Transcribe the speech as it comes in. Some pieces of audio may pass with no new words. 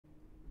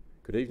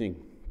Good evening.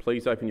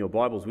 Please open your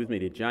Bibles with me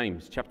to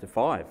James chapter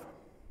 5.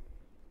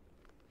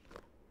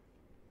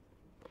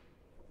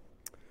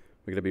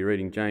 We're going to be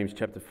reading James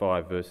chapter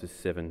 5 verses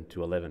 7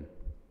 to 11.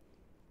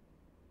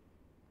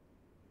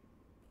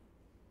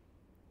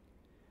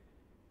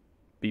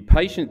 Be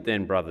patient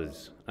then,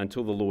 brothers,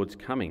 until the Lord's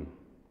coming.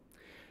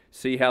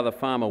 See how the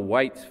farmer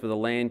waits for the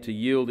land to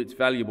yield its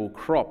valuable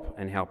crop,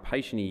 and how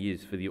patient he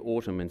is for the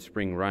autumn and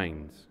spring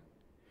rains.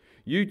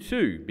 You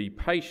too be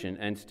patient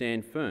and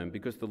stand firm,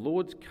 because the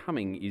Lord's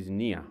coming is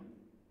near.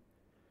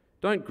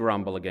 Don't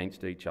grumble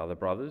against each other,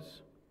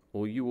 brothers,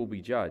 or you will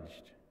be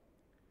judged.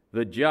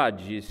 The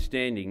judge is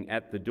standing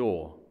at the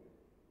door.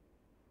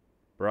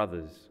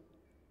 Brothers,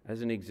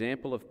 as an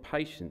example of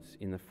patience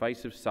in the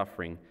face of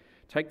suffering,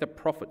 take the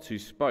prophets who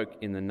spoke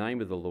in the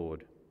name of the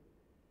Lord.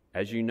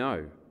 As you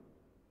know,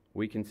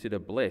 we consider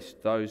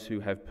blessed those who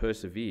have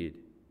persevered.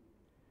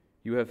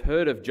 You have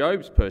heard of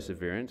Job's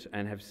perseverance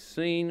and have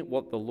seen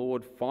what the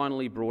Lord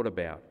finally brought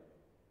about.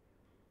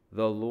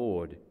 The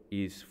Lord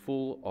is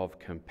full of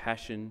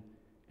compassion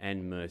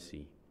and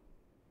mercy.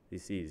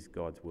 This is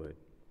God's word.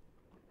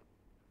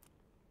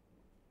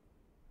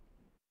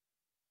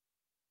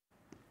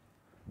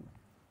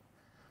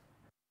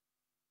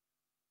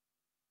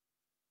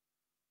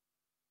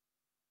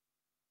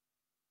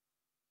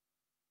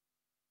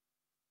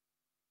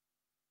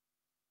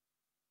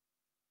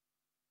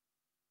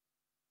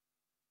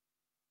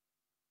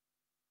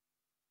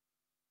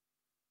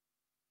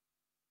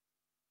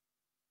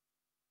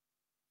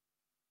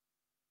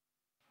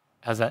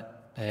 How's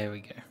that? There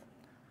we go.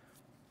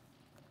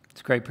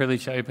 It's a great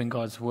privilege to open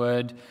God's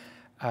Word.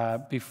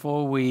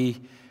 Before we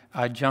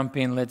jump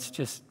in, let's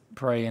just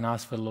pray and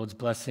ask for the Lord's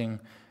blessing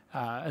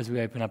as we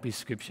open up His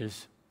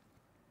Scriptures.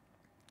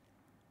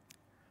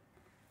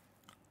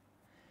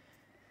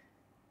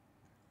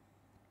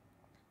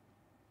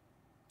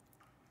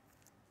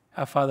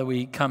 Our Father,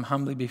 we come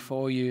humbly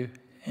before You,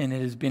 and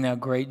it has been our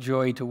great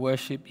joy to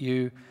worship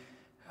You.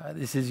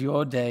 This is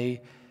Your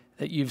day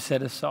that You've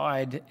set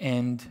aside,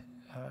 and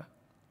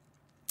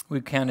we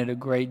count it a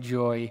great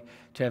joy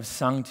to have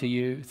sung to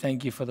You.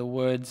 Thank You for the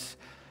words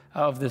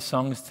of the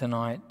songs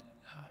tonight.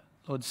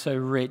 Lord, so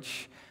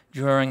rich,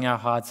 drawing our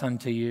hearts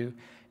unto You.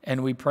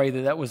 And we pray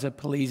that that was a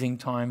pleasing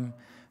time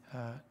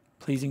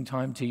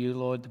to You,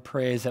 Lord, the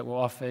prayers that were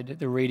offered,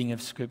 the reading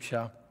of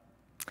Scripture.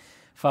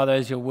 Father,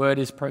 as Your word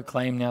is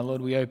proclaimed now,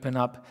 Lord, we open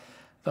up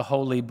the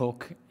holy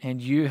book,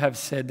 and You have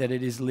said that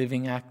it is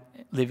living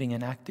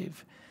and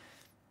active.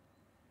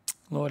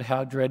 Lord,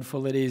 how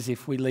dreadful it is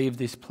if we leave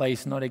this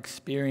place not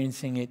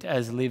experiencing it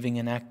as living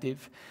and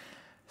active.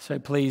 So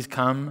please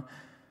come,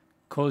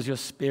 cause Your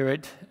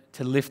Spirit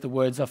to lift the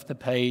words off the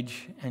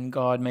page, and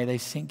God, may they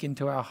sink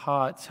into our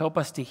hearts. Help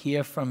us to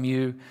hear from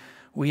You.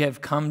 We have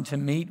come to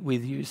meet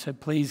with You, so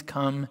please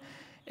come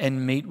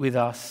and meet with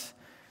us.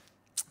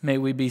 May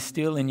we be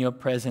still in Your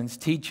presence.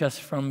 Teach us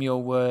from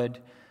Your word.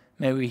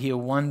 May we hear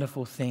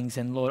wonderful things,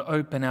 and Lord,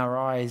 open our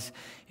eyes.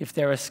 If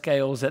there are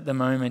scales at the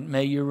moment,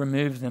 may You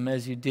remove them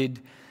as You did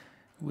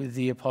with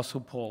the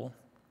Apostle Paul.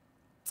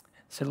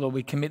 So Lord,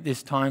 we commit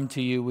this time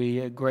to You.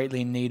 We are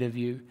greatly in need of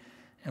You,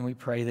 and we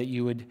pray that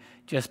You would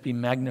just be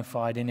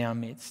magnified in our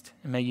midst,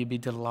 and may You be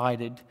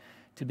delighted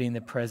to be in the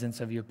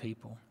presence of Your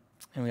people.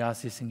 And we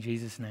ask this in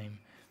Jesus' name.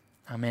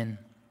 Amen.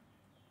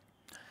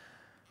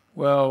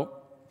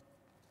 Well,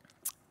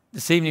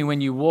 this evening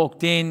when you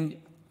walked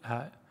in,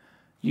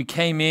 you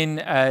came in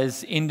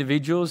as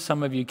individuals.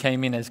 Some of you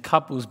came in as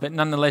couples, but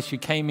nonetheless you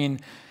came in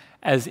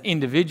as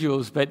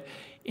individuals. But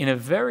in a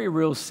very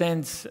real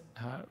sense,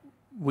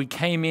 we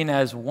came in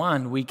as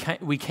one. We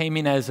came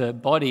in as a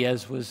body,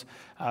 as was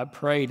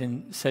prayed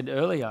and said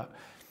earlier.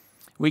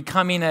 We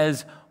come in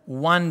as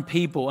one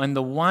people, and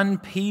the one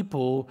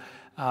people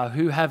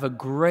who have a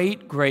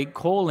great, great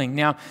calling.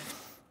 Now,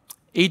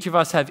 each of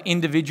us have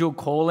individual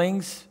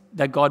callings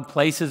that God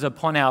places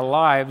upon our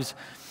lives.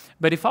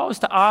 But if I was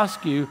to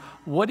ask you,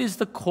 what is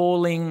the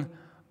calling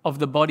of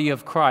the body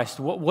of Christ?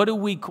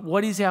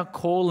 What is our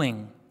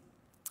calling?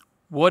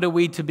 What are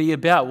we to be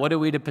about? What are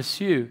we to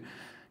pursue?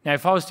 Now,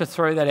 if I was to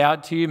throw that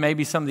out to you,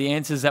 maybe some of the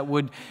answers that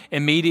would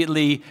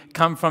immediately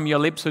come from your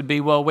lips would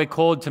be, well, we're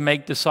called to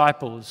make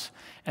disciples.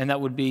 And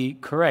that would be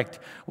correct.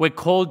 We're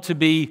called to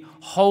be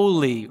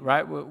holy,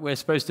 right? We're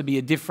supposed to be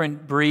a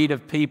different breed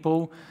of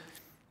people.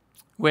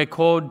 We're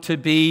called to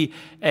be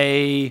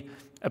a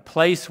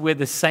place where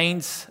the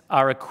saints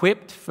are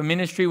equipped for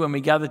ministry when we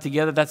gather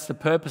together. That's the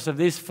purpose of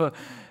this, for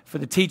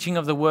the teaching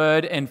of the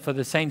word and for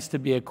the saints to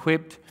be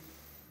equipped.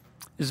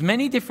 There's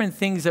many different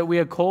things that we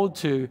are called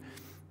to,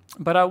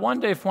 but I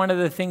wonder if one of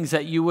the things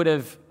that you would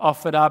have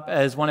offered up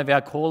as one of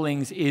our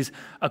callings is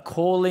a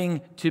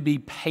calling to be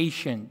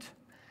patient.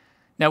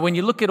 Now, when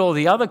you look at all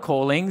the other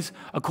callings,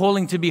 a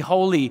calling to be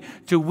holy,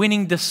 to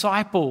winning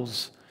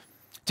disciples,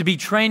 to be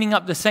training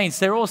up the saints,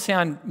 they all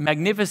sound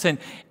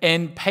magnificent,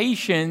 and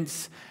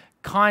patience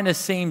kind of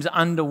seems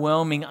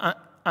underwhelming,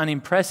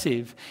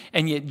 unimpressive.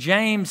 And yet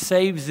James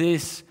saves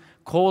this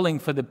calling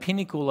for the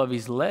pinnacle of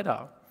his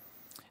letter.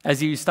 as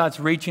he starts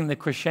reaching the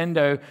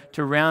crescendo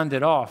to round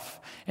it off.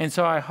 And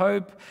so I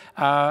hope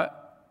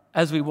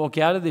as we walk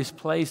out of this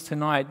place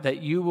tonight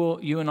that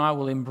you and I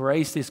will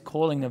embrace this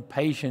calling of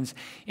patience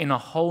in a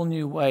whole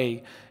new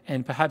way,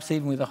 and perhaps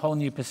even with a whole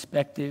new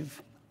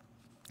perspective.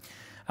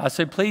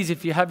 So please,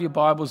 if you have your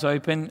Bibles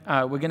open,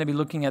 we're going to be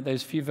looking at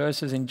those few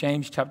verses in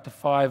James chapter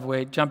 5.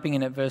 We're jumping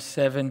in at verse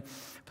 7.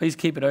 Please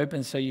keep it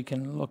open so you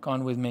can look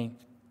on with me.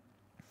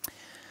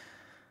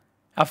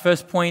 Our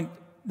first point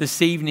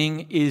this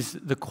evening is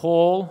the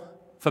call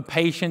for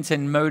patience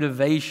and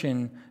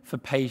motivation for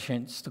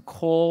patience. The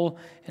call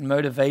and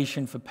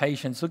motivation for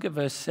patience. Look at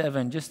verse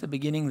 7, just the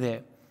beginning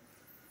there.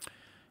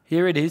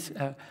 Here it is.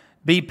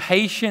 Be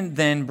patient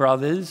then,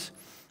 brothers,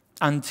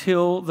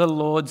 until the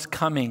Lord's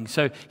coming.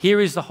 So here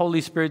is the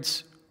Holy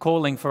Spirit's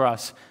calling for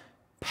us.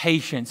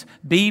 Patience.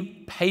 Be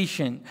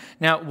patient.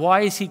 Now,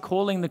 why is he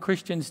calling the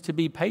Christians to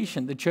be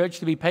patient, the church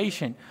to be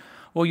patient?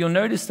 Well, you'll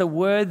notice the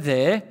word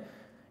there.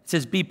 It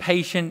says, be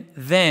patient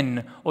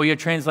then, or your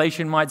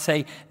translation might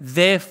say,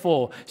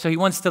 therefore. So he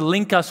wants to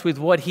link us with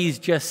what he's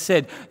just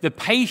said. The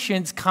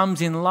patience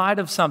comes in light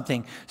of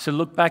something. So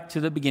look back to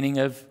the beginning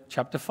of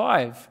chapter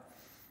 5.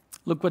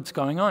 Look what's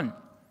going on.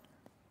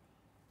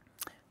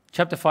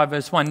 Chapter 5,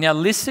 verse 1. Now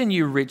listen,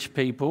 you rich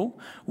people,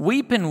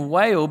 weep and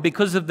wail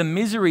because of the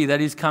misery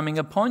that is coming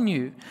upon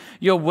you.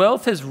 Your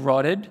wealth has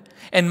rotted,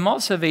 and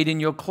moths have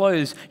eaten your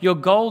clothes. Your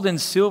gold and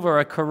silver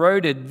are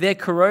corroded. Their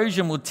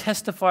corrosion will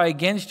testify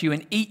against you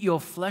and eat your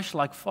flesh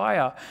like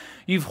fire.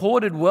 You've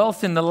hoarded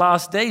wealth in the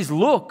last days.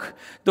 Look,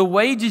 the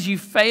wages you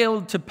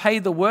failed to pay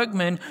the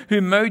workmen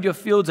who mowed your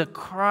fields are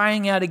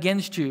crying out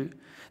against you.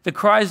 The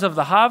cries of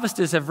the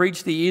harvesters have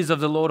reached the ears of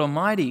the Lord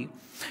Almighty.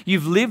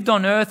 You've lived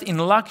on earth in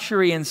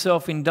luxury and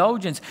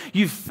self-indulgence.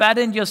 You've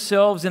fattened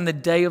yourselves in the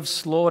day of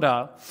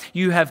slaughter.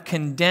 You have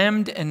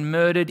condemned and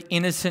murdered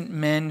innocent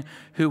men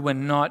who were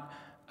not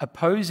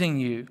opposing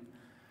you.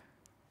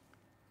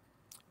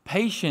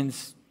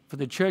 Patience for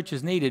the church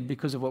is needed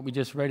because of what we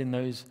just read in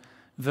those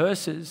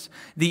verses.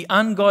 The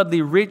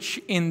ungodly rich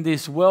in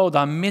this world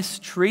are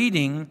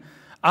mistreating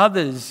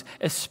others,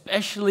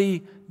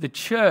 especially the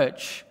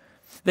church.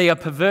 They are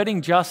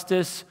perverting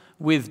justice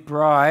with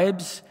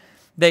bribes.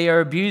 They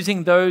are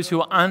abusing those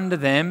who are under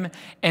them,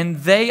 and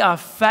they are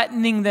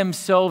fattening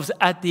themselves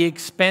at the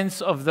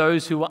expense of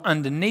those who are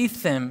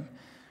underneath them.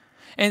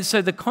 And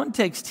so the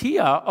context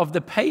here of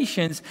the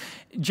patience,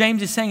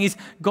 James is saying, is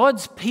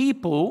God's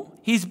people,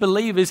 his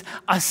believers,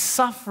 are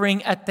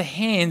suffering at the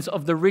hands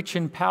of the rich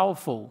and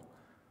powerful.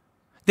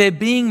 They're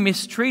being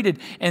mistreated,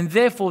 and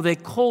therefore they're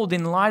called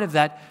in light of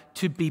that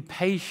to be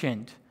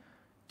patient.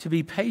 To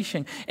be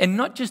patient, and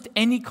not just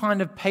any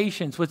kind of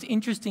patience. What's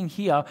interesting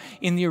here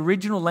in the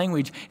original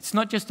language, it's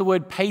not just the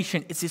word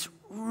patient, it's this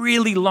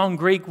really long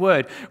Greek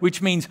word,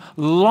 which means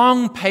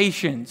long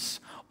patience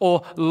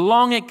or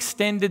long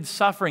extended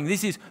suffering.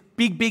 This is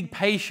big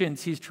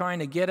patience he's trying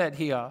to get at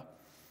here.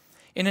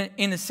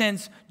 In a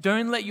sense,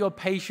 don't let your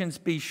patience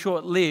be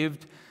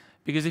short-lived,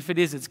 because if it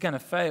is, it's going to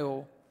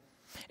fail.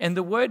 And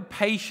the word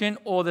patient,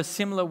 or the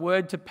similar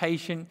word to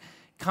patient,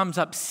 comes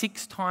up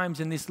 6 times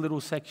in this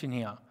little section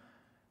here.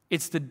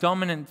 It's the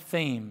dominant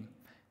theme.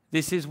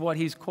 This is what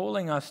he's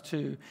calling us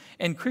to.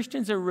 And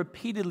Christians are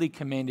repeatedly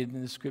commanded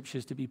in the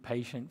scriptures to be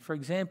patient. For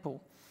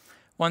example,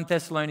 1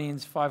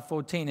 Thessalonians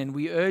 5:14, and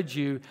we urge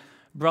you,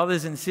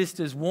 brothers and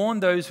sisters,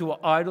 warn those who are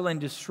idle and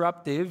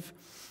disruptive,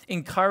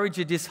 encourage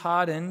the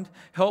disheartened,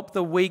 help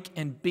the weak,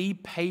 and be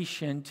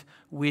patient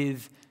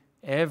with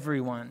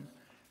everyone.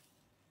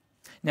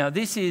 Now,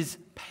 this is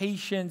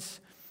patience,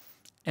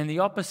 and the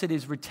opposite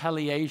is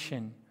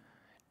retaliation.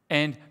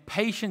 And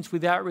patience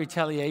without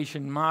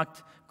retaliation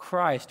marked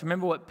Christ.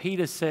 Remember what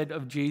Peter said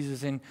of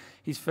Jesus in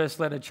his first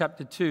letter,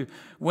 chapter 2.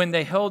 When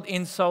they hurled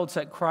insults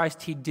at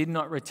Christ, he did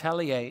not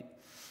retaliate.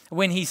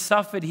 When he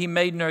suffered, he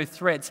made no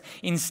threats.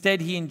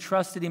 Instead, he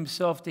entrusted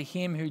himself to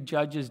him who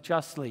judges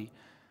justly.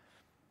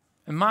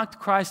 It marked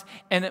Christ,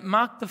 and it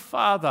marked the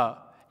Father.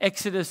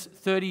 Exodus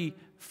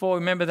 34,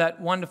 remember that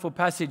wonderful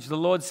passage. The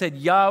Lord said,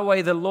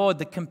 Yahweh the Lord,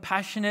 the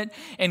compassionate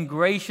and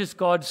gracious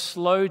God,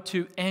 slow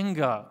to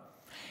anger.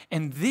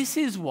 And this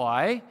is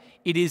why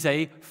it is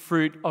a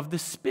fruit of the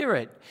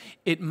Spirit.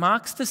 It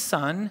marks the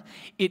Son,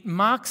 it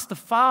marks the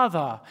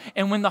Father.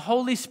 And when the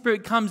Holy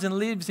Spirit comes and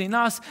lives in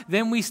us,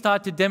 then we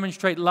start to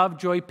demonstrate love,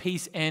 joy,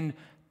 peace, and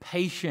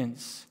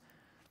patience.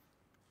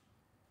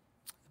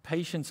 The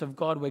patience of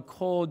God. We're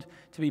called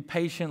to be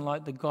patient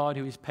like the God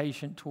who is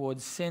patient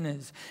towards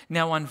sinners.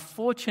 Now,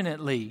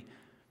 unfortunately,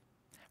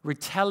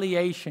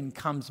 retaliation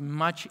comes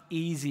much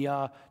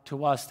easier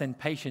to us than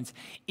patience,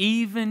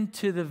 even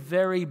to the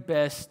very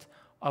best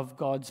of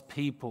God's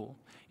people.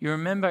 You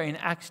remember in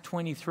Acts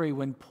 23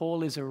 when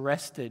Paul is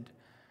arrested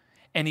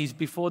and he's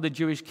before the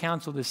Jewish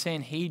council, the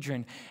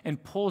Sanhedrin,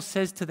 and Paul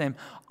says to them,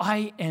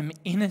 I am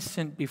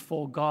innocent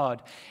before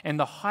God. And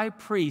the high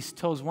priest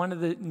tells one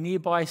of the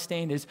nearby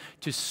standers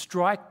to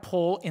strike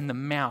Paul in the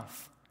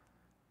mouth.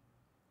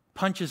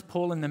 Punches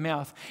Paul in the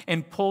mouth,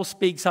 and Paul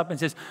speaks up and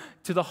says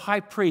to the high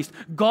priest,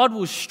 God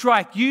will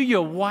strike you,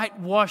 your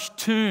whitewashed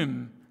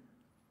tomb.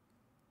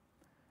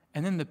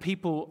 And then the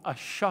people are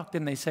shocked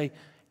and they say,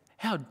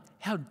 how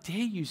dare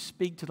you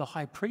speak to the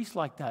high priest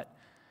like that?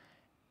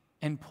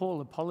 And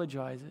Paul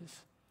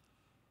apologizes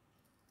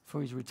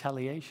for his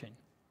retaliation.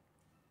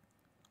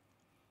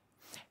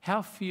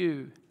 How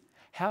few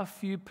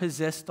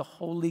possess the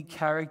holy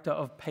character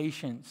of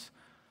patience?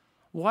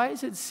 Why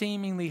is it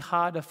seemingly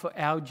harder for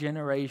our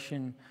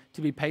generation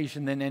to be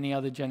patient than any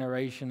other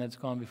generation that's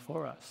gone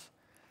before us?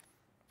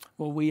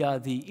 Well, we are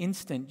the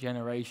instant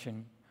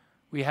generation.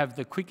 We have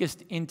the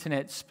quickest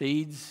internet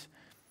speeds.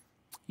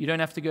 You don't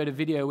have to go to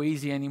Video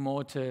Easy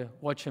anymore to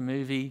watch a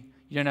movie.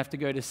 You don't have to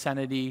go to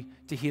Sanity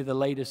to hear the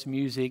latest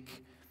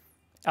music.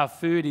 Our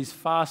food is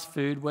fast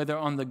food, whether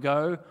on the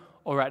go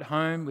or at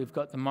home. We've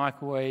got the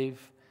microwave.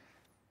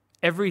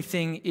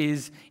 Everything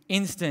is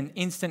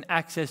instant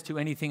access to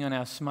anything on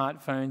our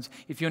smartphones.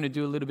 If you want to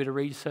do a little bit of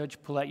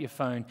research, pull out your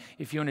phone.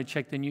 If you want to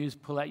check the news,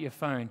 pull out your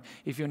phone.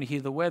 If you want to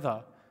hear the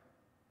weather,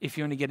 if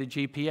you want to get a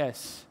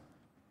GPS,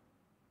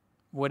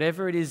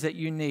 whatever it is that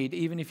you need,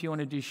 even if you want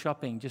to do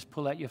shopping, just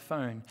pull out your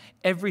phone.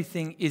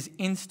 Everything is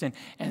instant.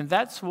 And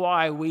that's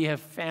why we have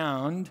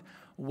found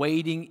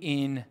waiting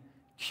in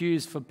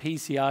queues for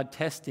PCR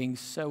testing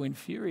so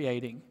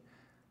infuriating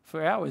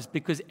for hours,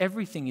 because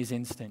everything is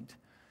instant.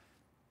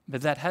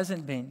 But that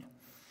hasn't been.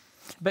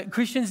 But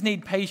Christians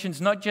need patience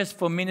not just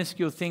for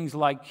minuscule things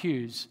like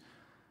queues.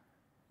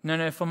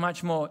 No, for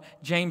much more.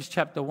 James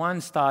chapter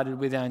 1 started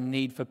with our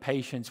need for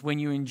patience. When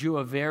you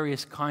endure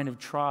various kind of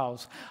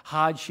trials,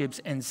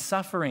 hardships, and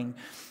suffering,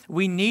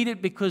 we need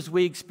it because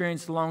we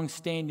experience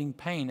long-standing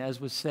pain, as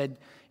was said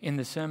in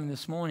the sermon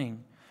this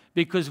morning.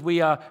 Because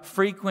we are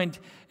frequent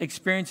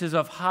experiences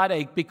of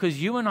heartache,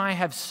 because you and I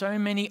have so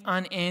many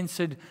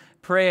unanswered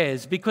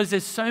prayers, because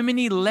there's so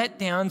many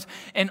letdowns,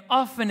 and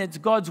often it's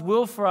God's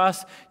will for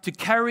us to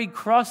carry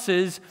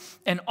crosses,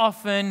 and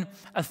often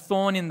a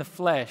thorn in the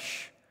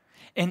flesh,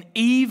 and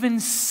even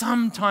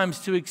sometimes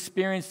to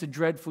experience the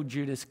dreadful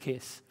Judas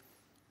kiss,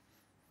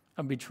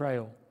 a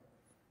betrayal.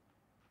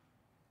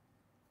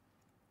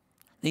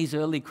 These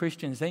early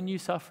Christians, they knew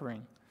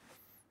suffering,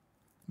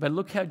 but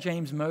look how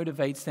James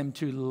motivates them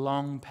to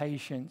long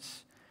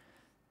patience.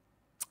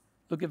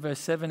 Look at verse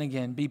 7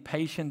 again. Be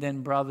patient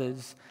then,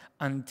 brothers,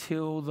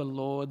 until the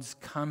Lord's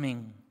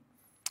coming.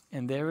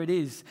 And there it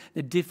is.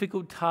 The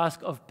difficult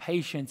task of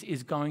patience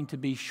is going to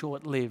be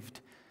short-lived.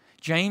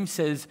 James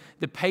says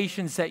the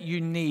patience that you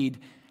need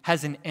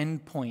has an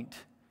end point.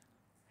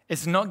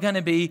 It's not going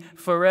to be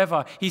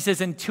forever. He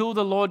says until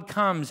the Lord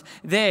comes.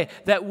 There,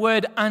 that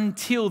word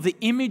until, the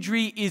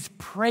imagery is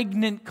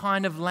pregnant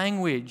kind of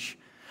language.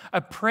 A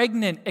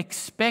pregnant,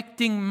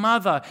 expecting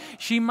mother,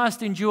 she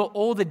must endure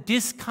all the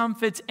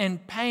discomforts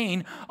and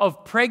pain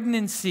of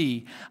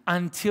pregnancy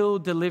until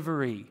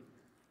delivery.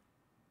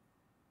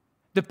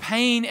 The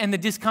pain and the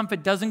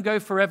discomfort doesn't go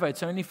forever.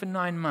 It's only for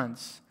 9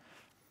 months.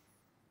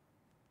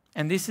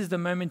 And this is the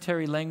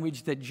momentary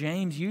language that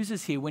James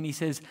uses here when he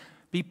says,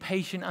 be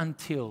patient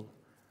until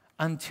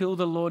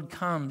the Lord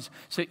comes.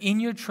 So in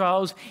your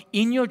trials,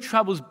 in your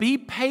troubles, be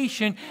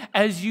patient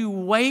as you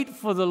wait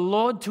for the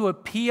Lord to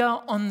appear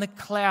on the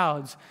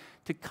clouds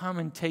to come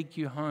and take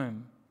you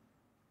home.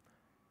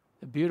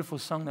 The beautiful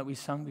song that we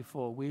sung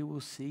before, we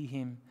will see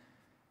him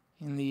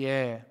in the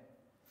air.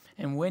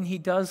 And when he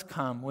does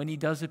come, when he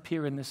does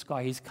appear in the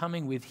sky, he's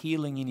coming with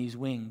healing in his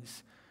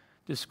wings.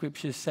 The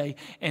scriptures say,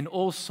 and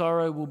all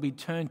sorrow will be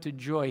turned to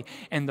joy,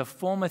 and the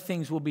former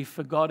things will be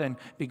forgotten,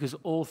 because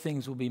all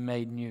things will be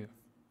made new.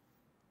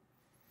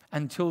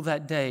 Until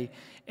that day.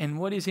 And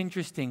what is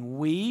interesting,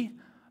 we,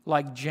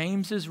 like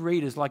James's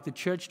readers, like the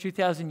church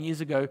 2,000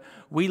 years ago,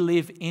 we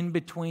live in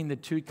between the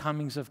two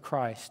comings of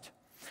Christ.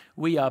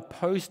 We are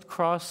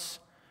post-cross,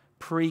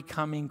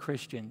 pre-coming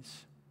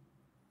Christians.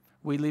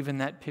 We live in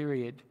that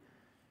period.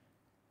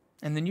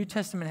 And the New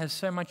Testament has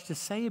so much to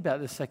say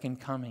about the second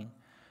coming.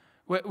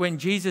 When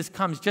Jesus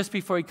comes, just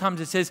before he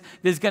comes, it says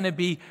there's going to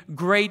be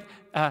great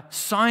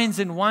signs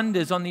and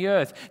wonders on the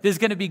earth. There's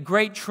going to be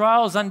great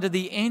trials under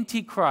the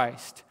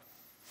Antichrist.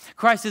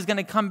 Christ is going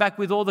to come back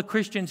with all the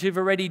Christians who've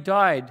already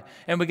died,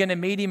 and we're going to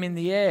meet him in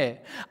the air.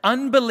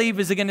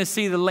 Unbelievers are going to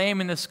see the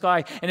Lamb in the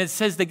sky, and it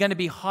says they're going to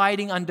be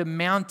hiding under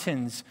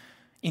mountains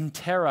in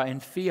terror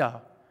and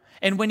fear.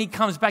 And when he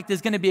comes back,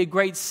 there's going to be a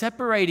great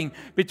separating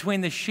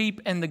between the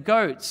sheep and the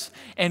goats.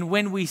 And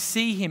when we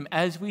see him,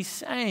 as we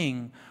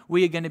sang,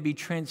 we are going to be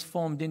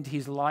transformed into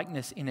his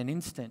likeness in an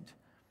instant.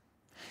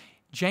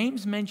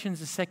 James mentions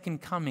the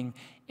second coming,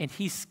 and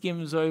he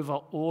skims over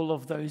all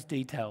of those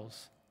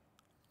details.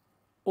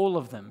 All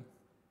of them.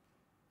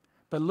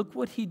 But look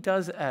what he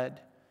does add.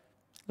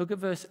 Look at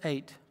verse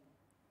 8.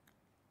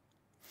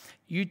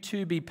 You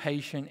too be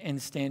patient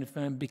and stand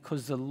firm,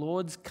 because the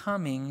Lord's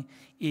coming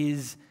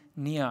is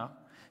near.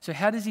 So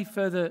how does he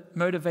further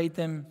motivate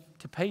them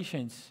to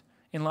patience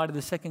in light of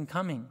the second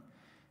coming?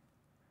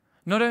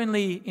 Not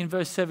only in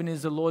verse 7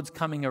 is the Lord's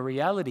coming a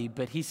reality,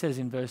 but he says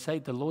in verse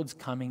 8, the Lord's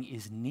coming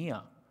is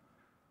near.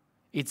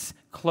 It's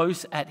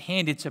close at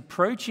hand. It's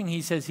approaching,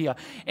 he says here.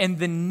 And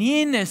the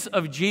nearness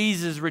of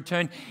Jesus'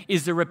 return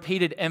is the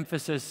repeated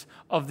emphasis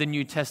of the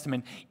New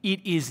Testament.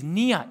 It is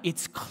near.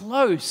 It's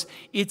close.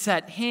 It's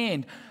at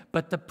hand.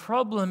 But the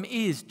problem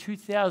is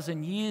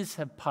 2,000 years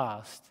have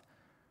passed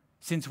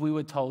since we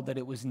were told that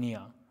it was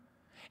near.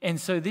 And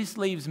so this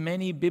leaves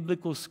many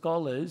biblical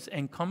scholars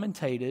and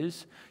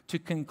commentators to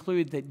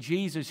conclude that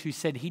Jesus, who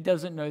said he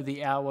doesn't know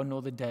the hour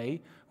nor the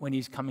day when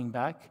he's coming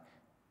back,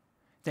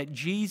 that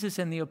Jesus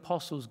and the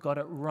apostles got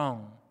it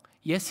wrong.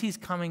 Yes, he's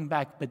coming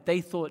back, but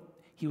they thought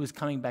he was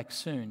coming back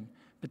soon,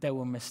 but they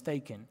were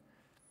mistaken.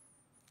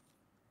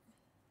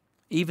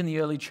 Even the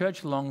early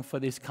church longed for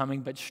this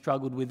coming, but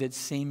struggled with its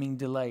seeming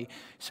delay.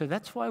 So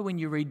that's why when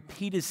you read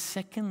Peter's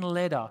second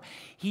letter,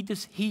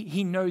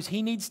 he knows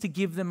he needs to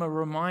give them a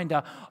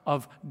reminder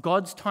of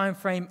God's time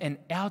frame and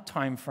our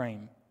time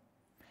frame.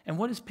 And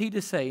what does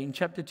Peter say in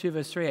chapter 2,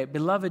 verse 3?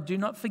 Beloved, do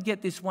not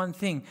forget this one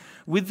thing.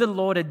 With the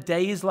Lord, a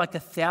day is like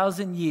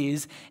 1,000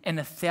 years, and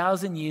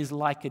 1,000 years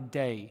like a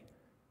day.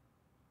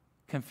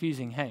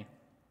 Confusing, hey?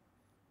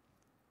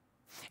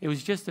 It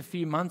was just a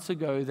few months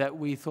ago that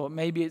we thought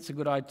maybe it's a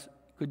good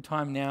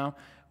time now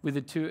with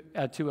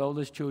our two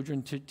eldest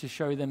children to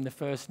show them the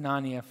first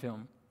Narnia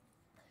film.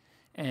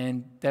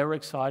 And they were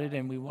excited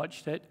and we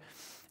watched it.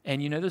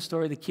 And you know the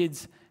story, the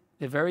kids,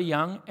 they're very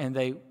young and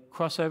they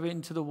cross over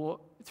into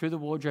through the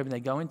wardrobe and they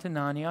go into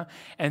Narnia.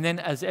 And then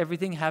as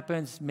everything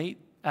happens, meet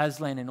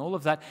Aslan and all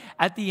of that,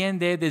 at the end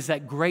there's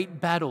that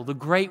great battle, the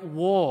great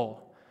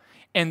war.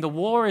 And the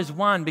war is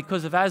won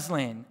because of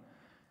Aslan.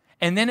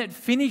 And then it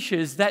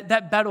finishes, that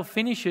battle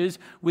finishes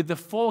with the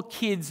 4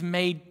 kids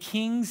made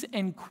kings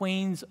and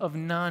queens of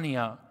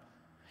Narnia.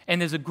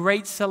 And there's a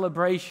great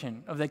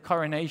celebration of their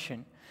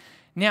coronation.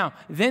 Now,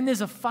 then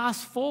there's a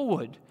fast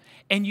forward,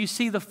 and you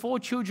see the 4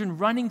 children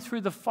running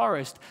through the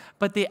forest,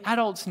 but they're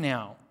adults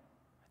now.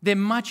 They're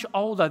much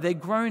older, they're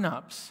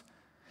grown-ups.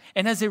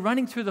 And as they're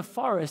running through the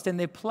forest and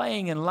they're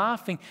playing and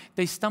laughing,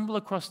 they stumble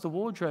across the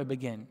wardrobe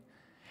again.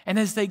 And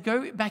as they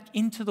go back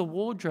into the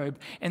wardrobe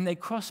and they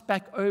cross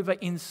back over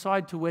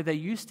inside to where they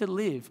used to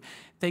live,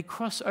 they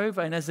cross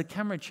over, and as the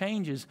camera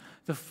changes,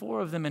 the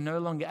 4 of them are no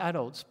longer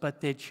adults, but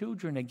they're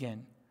children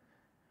again.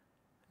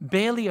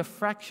 Barely a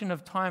fraction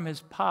of time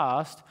has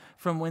passed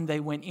from when they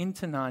went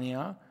into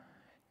Narnia.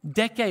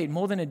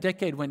 More than a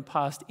decade went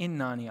past in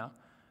Narnia,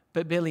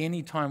 but barely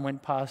any time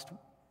went past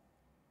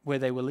where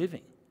they were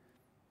living.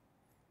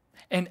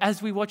 And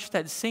as we watched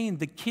that scene,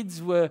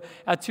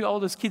 our 2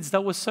 oldest kids, they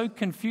were so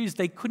confused,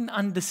 they couldn't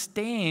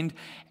understand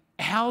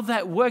how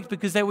that worked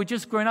because they were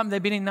just grown up and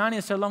they'd been in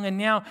Narnia so long and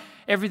now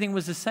everything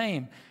was the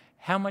same.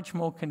 How much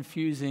more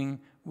confusing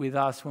with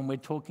us when we're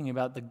talking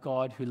about the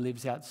God who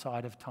lives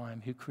outside of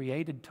time, who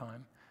created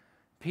time.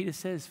 Peter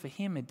says for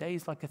him, a day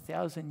is like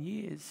 1,000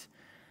 years.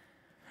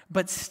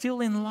 But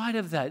still in light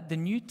of that, the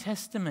New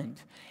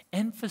Testament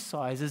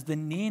emphasizes the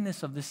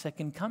nearness of the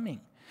second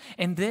coming.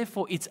 And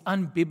therefore, it's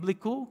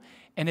unbiblical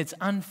and it's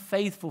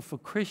unfaithful for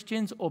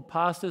Christians or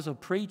pastors or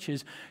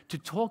preachers to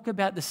talk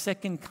about the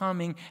second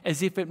coming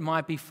as if it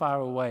might be far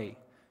away.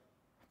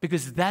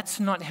 Because that's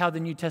not how the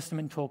New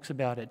Testament talks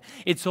about it.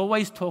 It's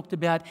always talked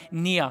about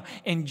near.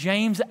 And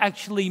James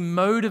actually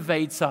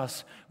motivates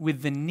us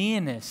with the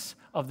nearness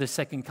of the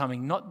second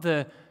coming, not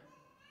the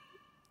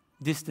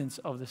distance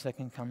of the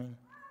second coming.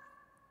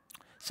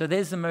 So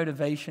there's the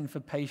motivation for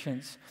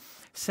patience.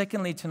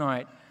 Secondly,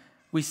 tonight,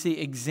 we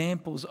see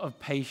examples of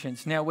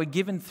patience. Now, we're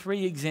given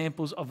 3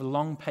 examples of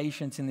long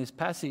patience in this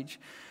passage.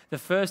 The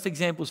first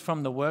example is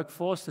from the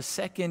workforce, the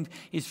second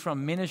is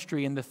from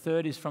ministry, and the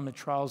third is from the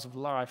trials of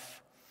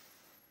life.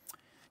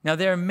 Now,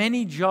 there are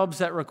many jobs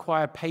that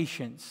require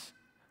patience,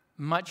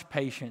 much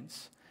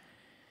patience.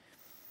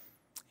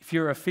 If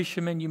you're a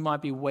fisherman, you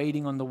might be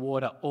waiting on the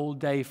water all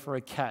day for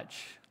a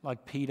catch,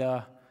 like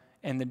Peter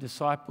and the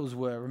disciples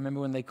were.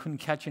 Remember when they couldn't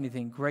catch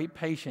anything? Great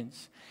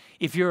patience.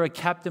 If you're a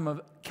captain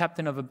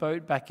of a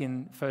boat back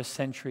in first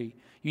century,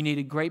 you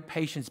needed great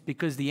patience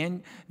because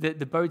the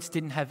boats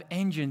didn't have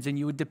engines and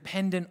you were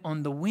dependent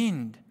on the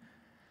wind.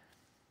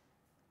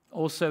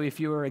 Also,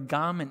 if you were a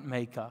garment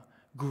maker,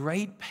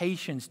 great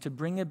patience to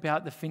bring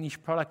about the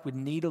finished product with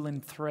needle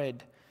and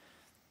thread.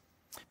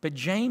 But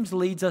James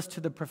leads us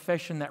to the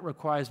profession that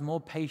requires more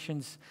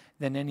patience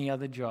than any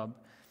other job.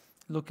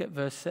 Look at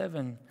verse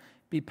 7.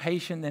 Be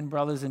patient then,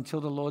 brothers,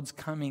 until the Lord's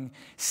coming.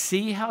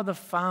 See how the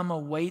farmer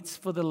waits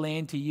for the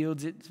land to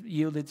yield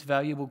its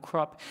valuable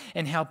crop,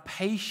 and how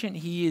patient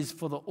he is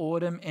for the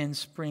autumn and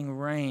spring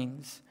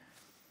rains.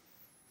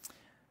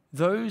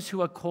 Those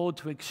who are called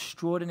to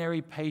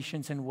extraordinary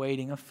patience and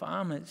waiting are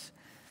farmers.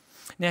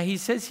 Now he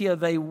says here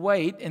they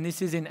wait, and this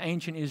is in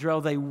ancient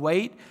Israel, they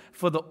wait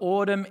for the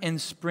autumn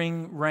and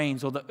spring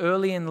rains, or the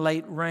early and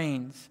late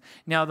rains.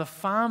 Now the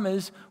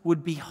farmers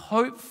would be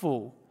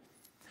hopeful.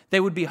 They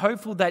would be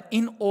hopeful that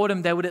in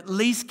autumn they would at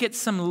least get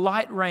some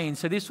light rain.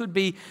 So this would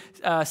be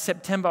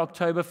September,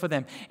 October for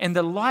them. And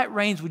the light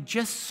rains would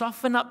just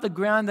soften up the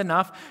ground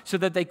enough so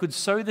that they could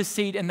sow the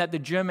seed and that the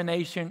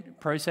germination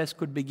process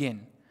could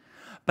begin.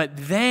 But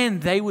then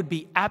they would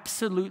be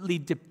absolutely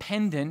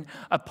dependent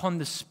upon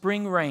the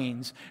spring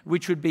rains,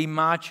 which would be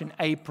March and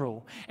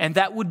April. And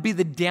that would be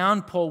the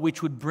downpour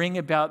which would bring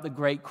about the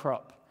great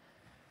crop.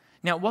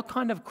 Now, what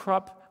kind of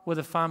crop were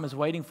the farmers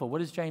waiting for? What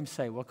does James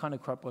say? What kind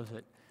of crop was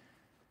it?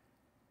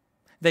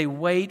 They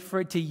wait for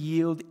it to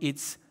yield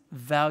its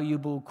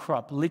valuable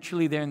crop.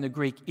 Literally there in the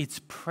Greek, its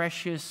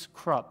precious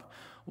crop.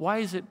 Why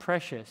is it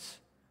precious?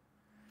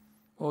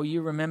 Well,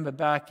 you remember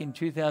back in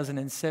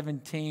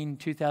 2017,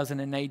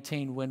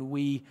 2018, when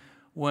we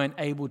weren't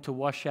able to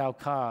wash our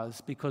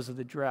cars because of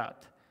the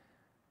drought.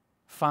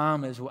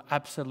 Farmers were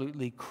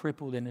absolutely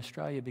crippled in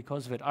Australia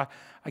because of it.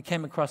 I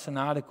came across an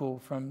article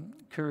from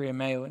Courier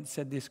Mail and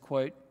said this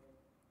quote,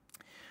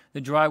 "The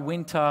dry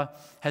winter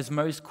has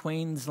most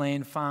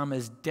Queensland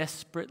farmers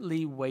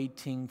desperately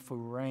waiting for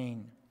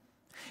rain.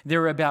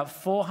 There are about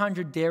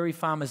 400 dairy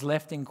farmers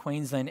left in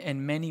Queensland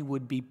and many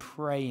would be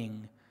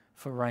praying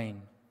for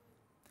rain."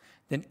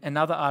 Then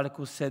another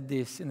article said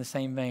this in the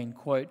same vein,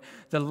 quote,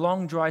 "The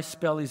long dry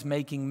spell is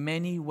making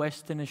many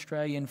Western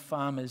Australian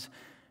farmers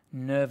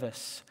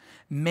nervous.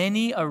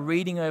 Many are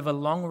reading over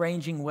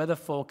long-ranging weather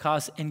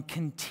forecasts and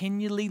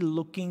continually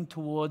looking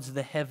towards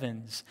the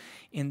heavens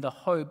in the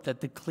hope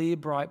that the clear,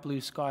 bright blue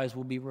skies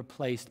will be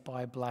replaced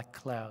by black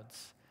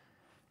clouds."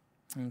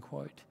 End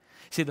quote.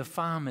 See, the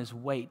farmers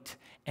wait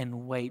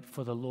and wait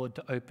for the Lord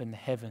to open the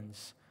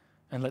heavens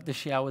and let the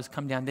showers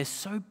come down. They're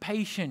so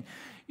patient.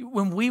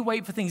 When we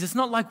wait for things, it's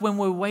not like when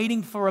we're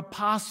waiting for a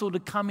parcel to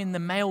come in the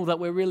mail that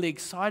we're really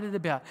excited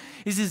about.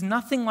 This is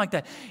nothing like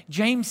that.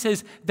 James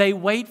says they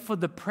wait for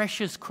the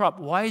precious crop.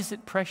 Why is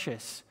it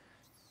precious?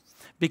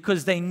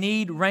 Because they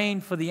need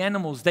rain for the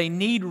animals. They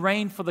need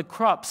rain for the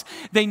crops.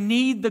 They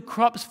need the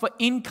crops for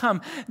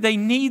income. They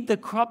need the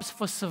crops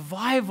for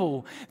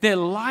survival. Their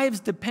lives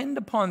depend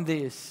upon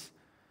this.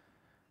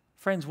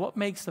 Friends, what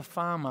makes the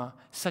farmer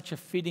such a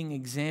fitting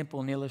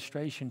example and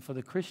illustration for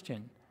the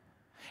Christian?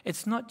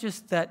 It's not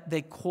just that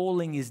their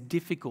calling is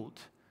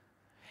difficult.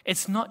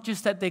 It's not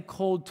just that they're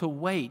called to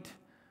wait.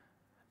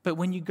 But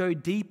when you go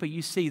deeper,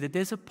 you see that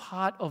there's a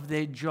part of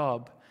their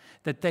job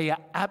that they are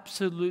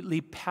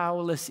absolutely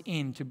powerless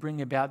in to bring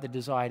about the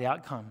desired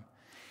outcome.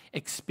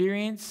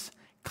 Experience,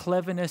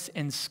 cleverness,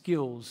 and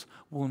skills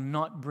will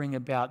not bring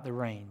about the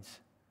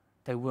rains.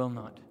 They will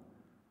not.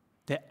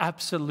 They're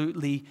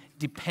absolutely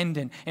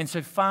dependent. And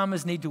so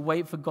farmers need to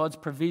wait for God's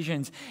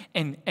provisions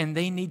and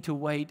they need to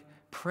wait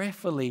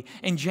prayerfully.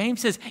 And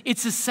James says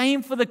it's the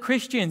same for the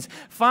Christians.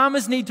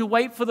 Farmers need to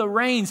wait for the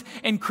rains.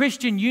 And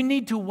Christian, you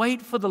need to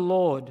wait for the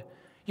Lord.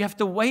 You have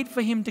to wait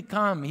for him to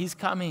come. He's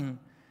coming.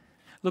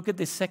 Look at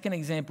this second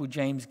example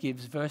James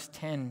gives, verse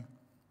 10.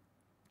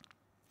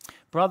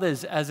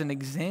 "Brothers, as an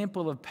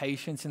example of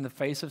patience in the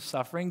face of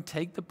suffering,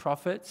 take the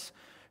prophets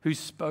who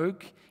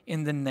spoke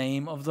in the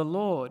name of the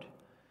Lord.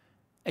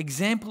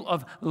 Example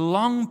of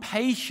long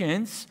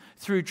patience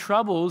through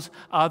troubles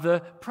are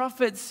the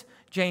prophets,"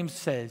 James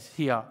says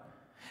here.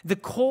 The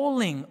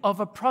calling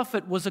of a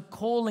prophet was a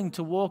calling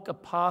to walk a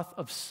path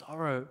of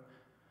sorrow.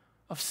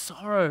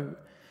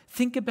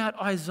 Think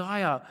about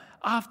Isaiah.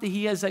 After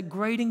he has that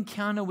great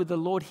encounter with the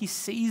Lord, he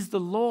sees the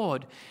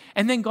Lord.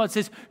 And then God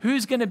says,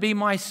 "Who's going to be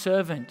my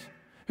servant?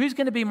 Who's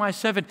going to be my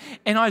servant?"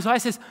 And Isaiah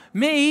says,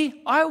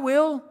 "Me, I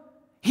will.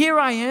 Here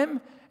I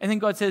am." And then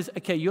God says,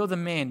 "Okay, you're the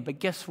man, but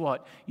guess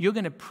what? You're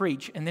going to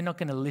preach and they're not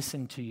going to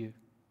listen to you.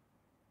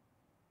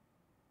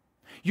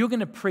 You're going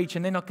to preach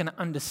and they're not going to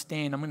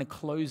understand. I'm going to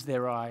close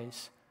their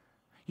eyes.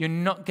 You're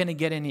not going to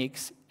get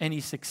any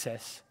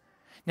success."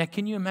 Now,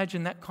 can you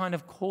imagine that kind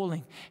of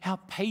calling? How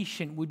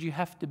patient would you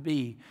have to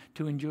be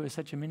to endure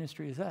such a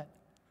ministry as that?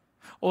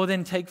 Or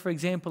then take, for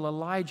example,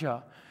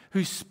 Elijah,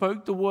 who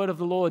spoke the word of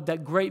the Lord,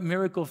 that great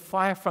miracle,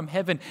 fire from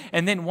heaven.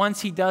 And then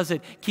once he does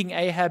it, King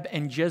Ahab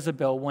and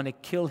Jezebel want to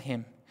kill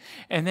him.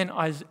 And then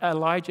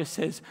Elijah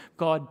says,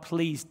 "God,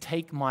 please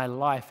take my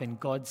life." And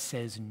God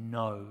says,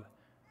 "No,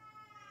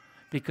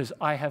 because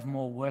I have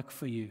more work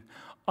for you.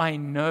 I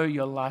know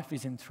your life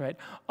is in threat.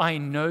 I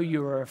know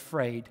you are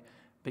afraid,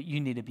 but you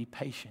need to be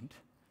patient."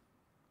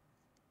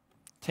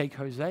 Take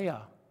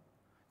Hosea,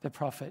 the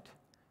prophet,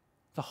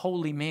 the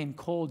holy man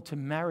called to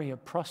marry a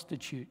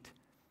prostitute.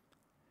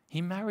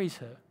 He marries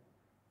her,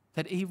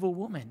 that evil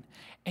woman,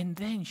 and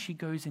then she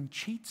goes and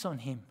cheats on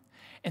him.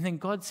 And then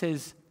God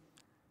says,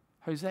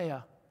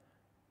 "Hosea,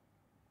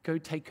 go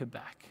take her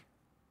back.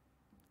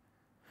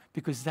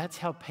 Because that's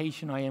how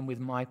patient I am with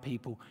my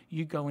people.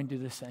 You go and do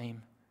the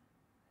same."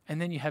 And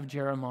then you have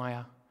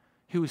Jeremiah,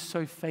 who was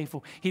so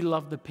faithful. He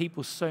loved the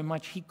people so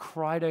much, he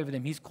cried over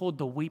them. He's called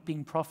the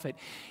weeping prophet.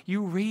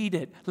 You read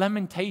it,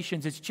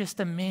 Lamentations, it's just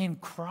a man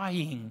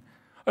crying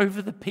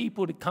over the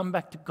people to come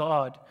back to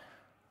God.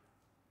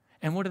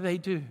 And what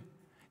do?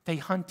 They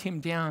hunt him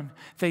down.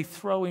 They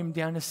throw him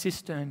down a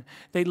cistern.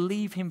 They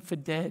leave him for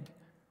dead.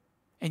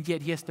 And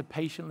yet he has to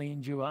patiently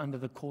endure under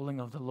the calling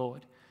of the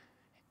Lord.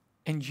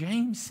 And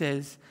James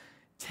says,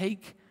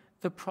 take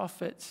the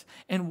prophets.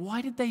 And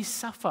why did they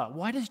suffer?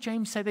 Why does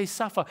James say they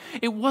suffer?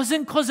 It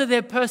wasn't because of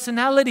their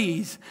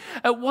personalities.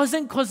 It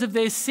wasn't because of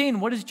their sin.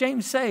 What does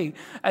James say?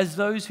 As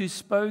those who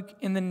spoke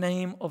in the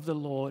name of the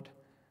Lord.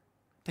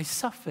 They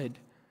suffered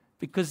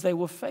because they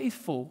were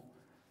faithful.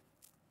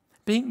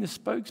 Being the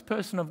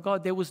spokesperson of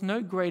God, there was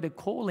no greater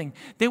calling.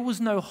 There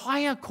was no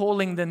higher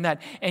calling than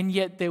that. And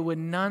yet there were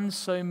none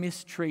so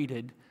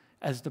mistreated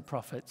as the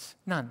prophets.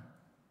 None.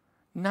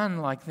 None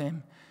like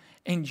them.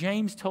 And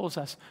James tells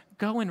us,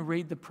 go and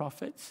read the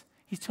prophets.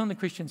 He's telling the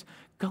Christians,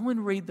 go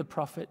and read the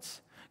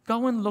prophets.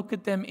 Go and look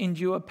at them,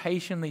 endure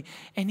patiently.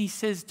 And he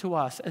says to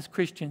us as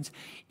Christians,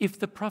 if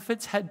the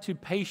prophets had to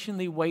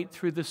patiently wait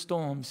through the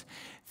storms,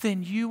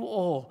 then you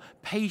all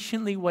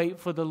patiently wait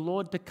for the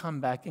Lord to come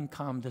back and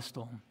calm the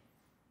storm.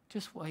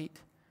 Just wait.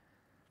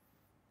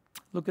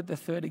 Look at the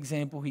third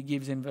example he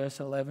gives in verse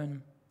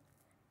 11.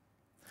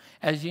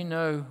 As you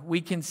know,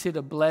 we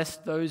consider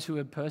blessed those who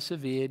have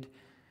persevered.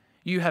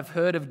 You have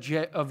heard of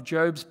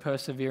Job's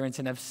perseverance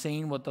and have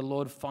seen what the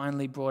Lord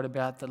finally brought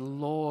about. The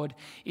Lord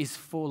is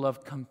full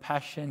of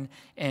compassion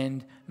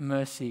and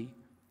mercy.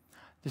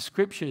 The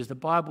scriptures, the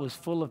Bible is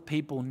full of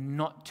people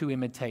not to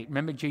imitate.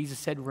 Remember, Jesus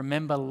said,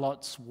 remember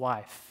Lot's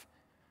wife.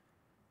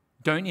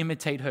 Don't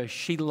imitate her.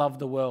 She loved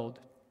the world.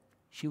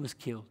 She was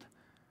killed.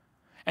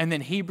 And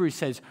then Hebrews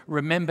says,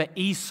 remember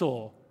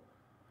Esau.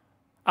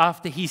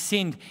 After he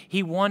sinned,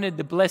 he wanted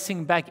the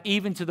blessing back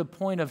even to the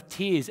point of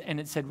tears,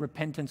 and it said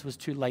repentance was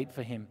too late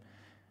for him.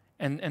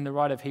 And the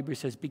writer of Hebrews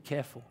says, be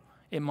careful.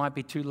 It might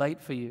be too late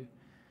for you.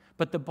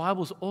 But the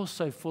Bible's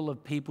also full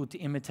of people to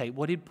imitate.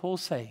 What did Paul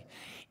say?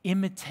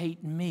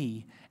 Imitate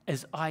me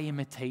as I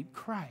imitate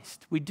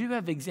Christ. We do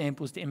have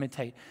examples to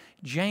imitate.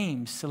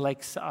 James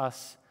selects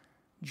us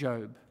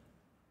Job.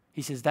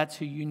 He says that's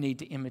who you need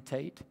to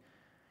imitate.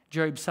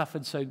 Job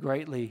suffered so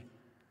greatly.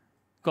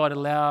 God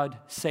allowed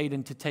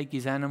Satan to take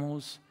his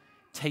animals,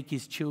 take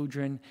his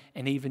children,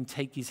 and even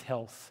take his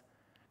health.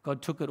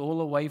 God took it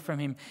all away from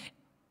him,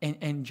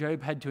 and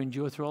Job had to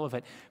endure through all of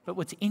it. But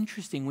what's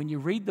interesting, when you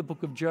read the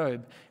book of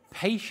Job,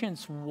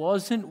 patience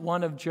wasn't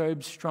one of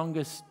Job's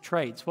strongest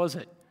traits, was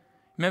it?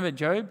 Remember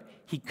Job?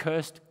 He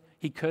cursed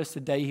the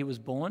day he was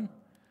born.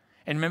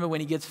 And remember when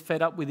he gets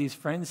fed up with his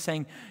friends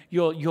saying,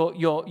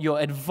 your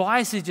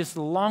advice is just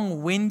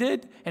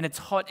long-winded and it's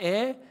hot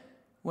air,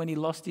 when he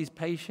lost his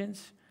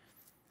patience?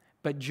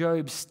 But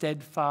Job's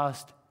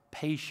steadfast,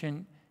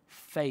 patient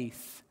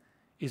faith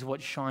is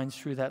what shines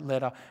through that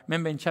letter.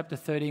 Remember in chapter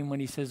 13 when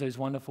he says those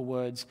wonderful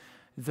words,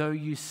 though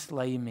you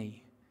slay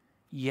me,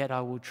 yet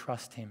I will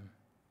trust him.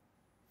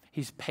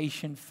 His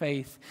patient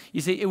faith. You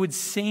see, it would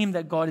seem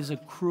that God is a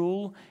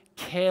cruel,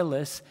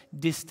 careless,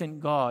 distant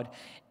God.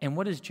 And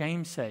what does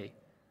James say?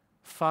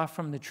 Far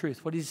from the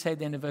truth. What does he say at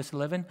the end of verse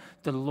 11?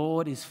 The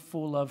Lord is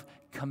full of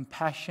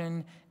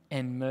compassion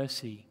and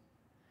mercy.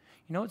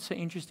 You know what's so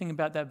interesting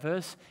about that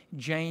verse?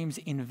 James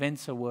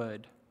invents a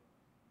word.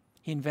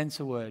 He invents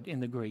a word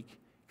in the Greek.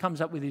 He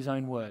comes up with his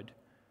own word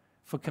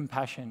for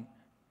compassion,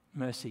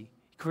 mercy.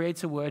 He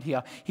creates a word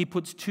here. He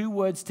puts two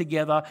words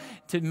together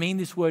to mean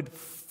this word,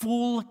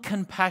 full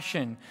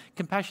compassion.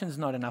 Compassion is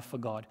not enough for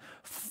God.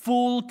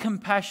 Full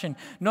compassion.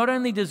 Not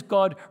only does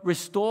God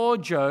restore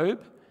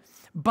Job,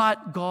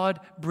 but God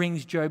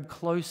brings Job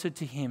closer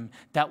to him.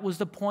 That was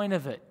the point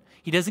of it.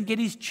 He doesn't get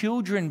his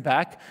children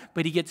back,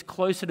 but he gets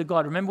closer to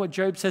God. Remember what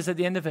Job says at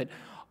the end of it?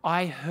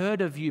 I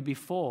heard of you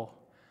before,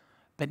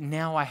 but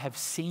now I have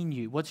seen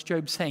you. What's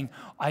Job saying?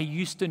 I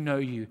used to know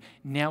you.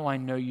 Now I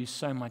know you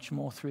so much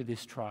more through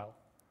this trial.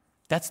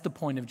 That's the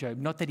point of Job,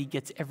 not that he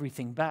gets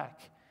everything back.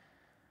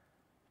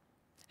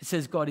 It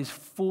says God is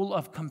full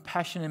of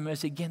compassion and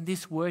mercy. Again,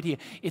 this word here,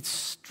 it's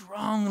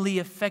strongly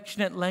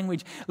affectionate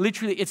language.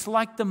 Literally, it's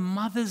like the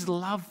mother's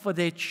love for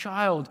their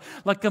child,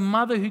 like a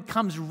mother who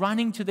comes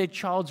running to their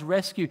child's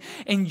rescue.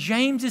 And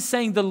James is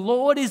saying, the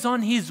Lord is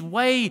on his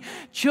way.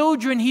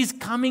 Children, he's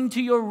coming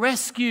to your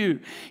rescue.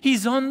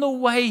 He's on the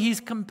way. He's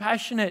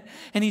compassionate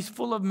and he's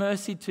full of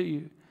mercy to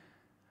you.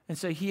 And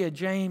so here,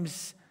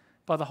 James,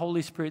 by the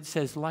Holy Spirit,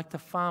 says, like the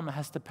farmer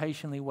has to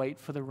patiently wait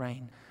for the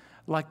rain,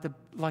 like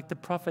the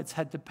prophets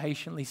had to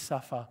patiently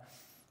suffer,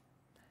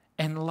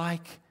 and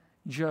like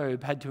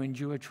Job had to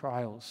endure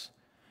trials,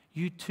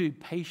 you too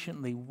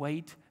patiently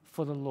wait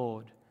for the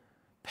Lord.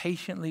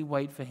 Patiently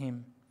wait for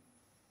him.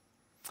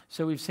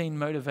 So we've seen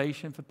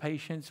motivation for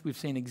patience. We've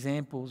seen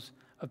examples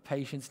of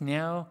patience.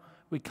 Now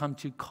we come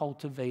to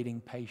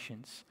cultivating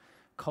patience.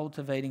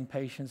 Cultivating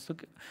patience.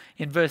 Look,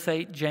 in verse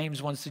 8,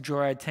 James wants to draw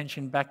our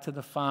attention back to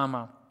the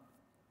farmer.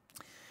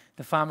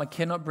 The farmer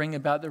cannot bring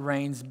about the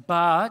rains,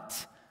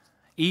 but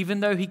even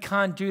though he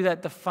can't do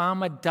that, the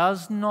farmer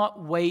does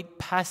not wait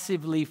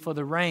passively for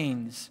the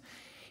rains.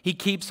 He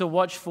keeps a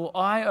watchful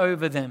eye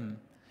over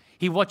them.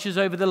 He watches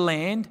over the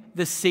land,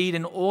 the seed,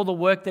 and all the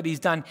work that he's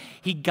done.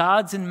 He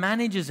guards and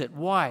manages it.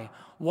 Why?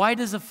 Why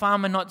does a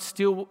farmer not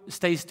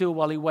stay still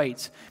while he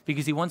waits?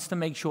 Because he wants to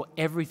make sure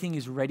everything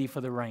is ready for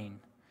the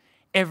rain.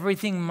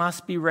 Everything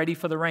must be ready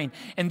for the rain.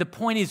 And the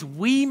point is,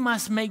 we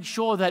must make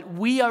sure that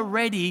we are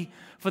ready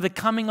for the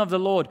coming of the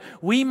Lord.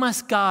 We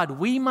must guard,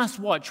 we must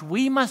watch,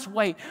 we must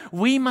wait,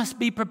 we must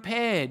be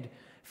prepared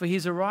for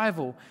his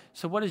arrival.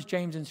 So what does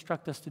James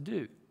instruct us to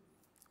do?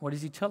 What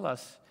does he tell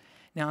us?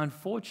 Now,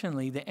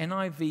 unfortunately, the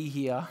NIV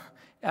here,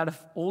 out of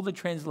all the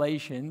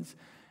translations,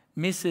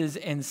 misses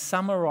and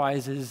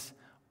summarizes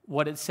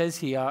what it says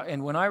here.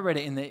 And when I read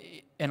it in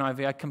the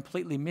NIV, I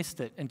completely missed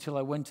it until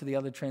I went to the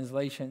other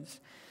translations.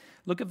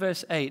 Look at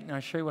verse 8, and I'll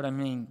show you what I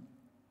mean.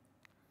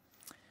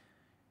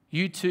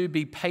 You too,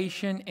 be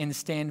patient and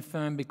stand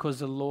firm because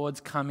the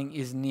Lord's coming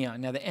is near.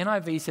 Now, the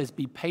NIV says,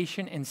 be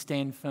patient and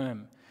stand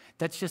firm.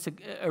 That's just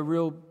a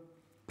real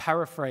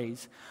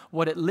paraphrase.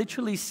 What it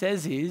literally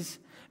says is,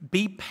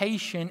 be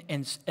patient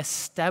and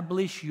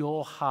establish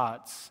your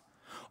hearts.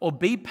 Or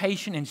be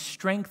patient and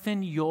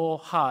strengthen your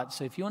hearts.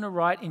 So if you want to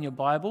write in your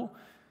Bible,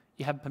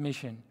 you have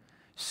permission.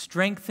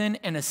 Strengthen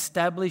and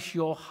establish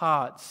your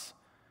hearts.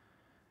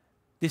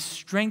 This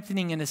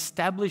strengthening and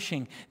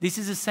establishing, this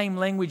is the same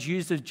language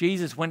used of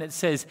Jesus when it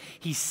says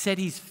he set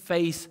his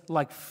face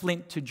like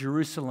flint to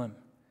Jerusalem.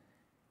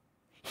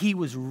 He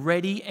was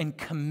ready and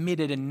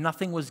committed and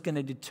nothing was going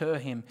to deter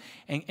him.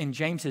 And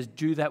James says,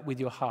 do that with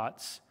your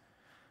hearts.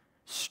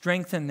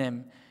 Strengthen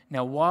them.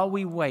 Now, while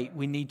we wait,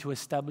 we need to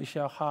establish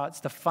our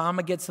hearts. The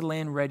farmer gets the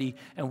land ready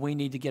and we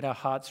need to get our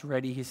hearts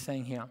ready, he's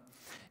saying here.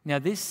 Now,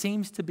 this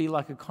seems to be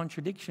like a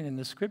contradiction in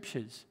the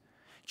scriptures.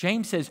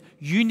 James says,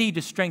 you need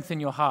to strengthen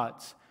your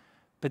hearts.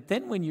 But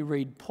then when you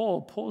read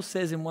Paul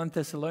says in 1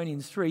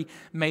 Thessalonians 3,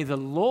 may the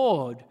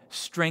Lord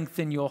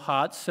strengthen your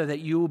hearts so that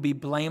you will be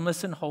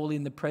blameless and holy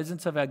in the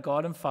presence of our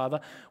God and Father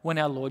when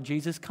our Lord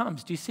Jesus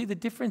comes. Do you see the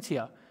difference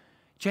here?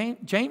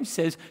 James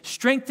says,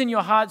 strengthen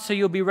your heart so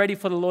you'll be ready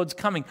for the Lord's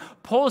coming.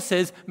 Paul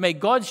says, may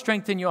God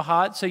strengthen your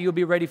heart so you'll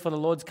be ready for the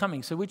Lord's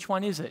coming. So which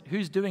one is it?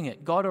 Who's doing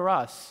it? God or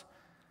us?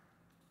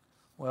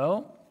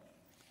 Well,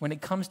 when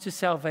it comes to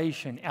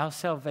salvation, our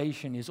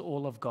salvation is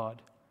all of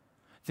God.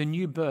 The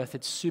new birth,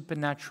 it's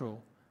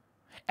supernatural.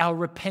 Our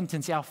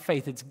repentance, our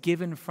faith, it's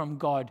given from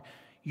God.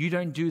 You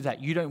don't do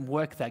that. You don't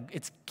work that.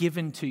 It's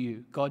given to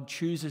you. God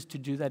chooses to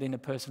do that in a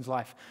person's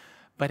life.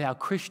 But our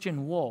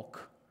Christian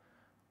walk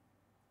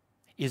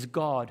is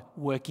God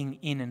working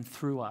in and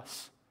through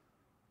us.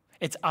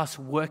 It's us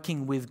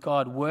working with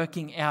God,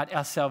 working out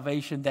our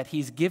salvation that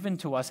he's given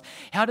to us.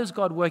 How does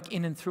God work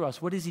in and through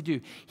us? What does he do?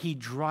 He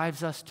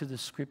drives us to the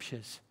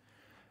scriptures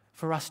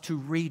for us to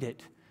read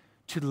it,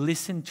 to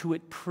listen to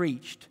it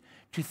preached,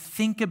 to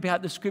think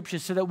about the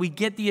scriptures so that we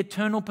get the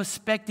eternal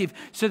perspective,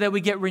 so that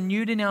we get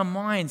renewed in our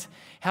minds.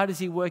 How does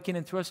he work in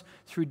and through us?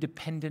 Through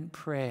dependent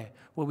prayer,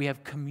 where we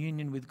have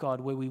communion with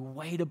God, where we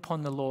wait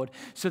upon the Lord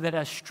so that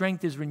our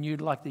strength is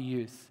renewed like the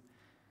youth.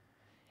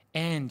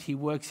 And he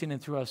works in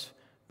and through us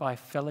by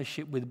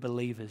fellowship with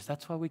believers.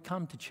 That's why we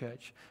come to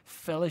church.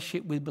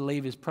 Fellowship with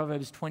believers.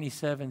 Proverbs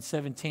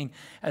 27:17,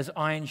 as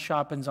iron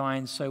sharpens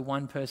iron, so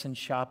one person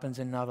sharpens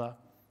another.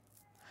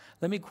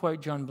 Let me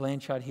quote John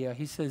Blanchard here.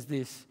 He says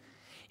this,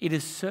 it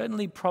is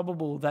certainly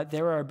probable that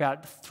there are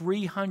about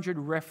 300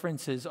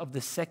 references of the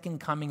second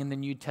coming in the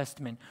New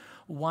Testament,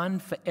 one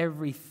for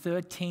every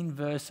 13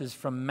 verses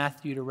from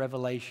Matthew to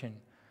Revelation.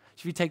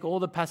 So if you take all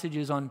the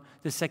passages on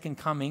the second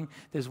coming,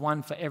 there's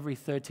one for every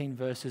 13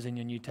 verses in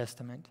your New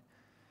Testament.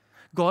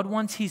 God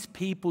wants his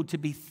people to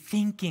be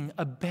thinking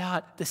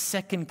about the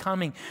second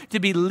coming, to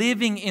be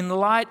living in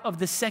light of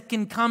the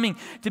second coming,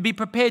 to be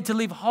prepared to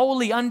live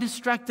holy,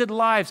 undistracted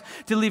lives,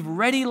 to live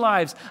ready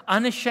lives,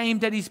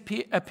 unashamed at his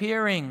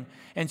appearing.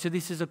 And so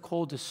this is a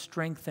call to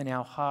strengthen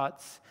our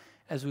hearts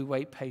as we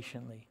wait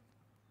patiently.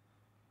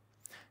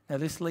 Now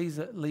this leaves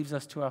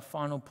us to our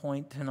final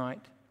point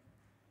tonight.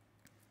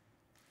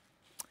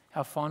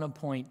 Our final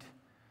point,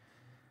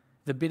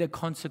 the bitter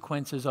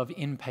consequences of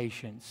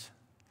impatience.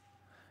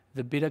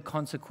 The bitter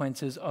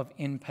consequences of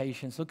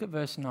impatience. Look at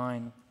verse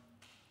 9.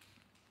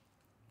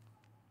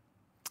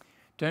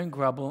 Don't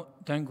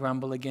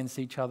grumble against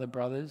each other,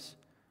 brothers,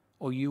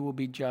 or you will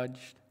be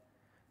judged.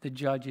 The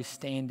judge is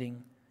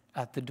standing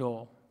at the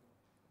door.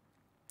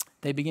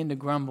 They begin to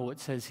grumble, it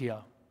says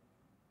here.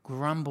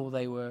 Grumble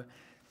they were.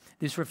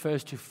 This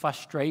refers to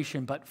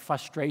frustration, but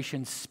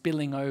frustration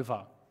spilling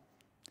over.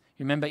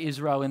 You remember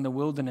Israel in the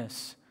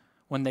wilderness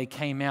when they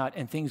came out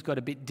and things got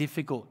a bit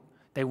difficult.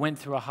 They went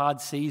through a hard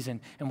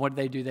season, and what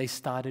did they do? They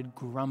started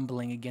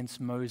grumbling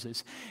against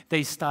Moses.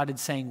 They started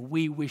saying,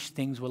 we wish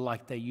things were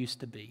like they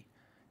used to be.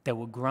 They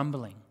were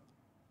grumbling.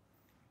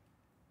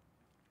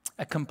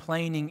 A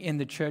complaining in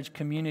the church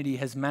community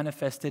has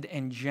manifested,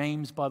 and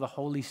James, by the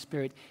Holy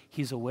Spirit,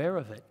 he's aware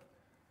of it.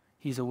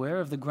 He's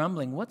aware of the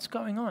grumbling. What's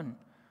going on?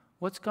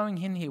 What's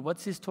going in here?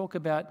 What's this talk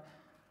about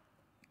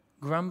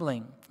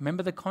grumbling?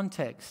 Remember the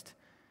context.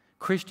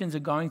 Christians are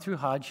going through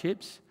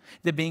hardships.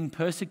 They're being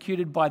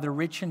persecuted by the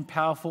rich and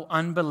powerful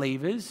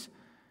unbelievers.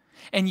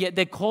 And yet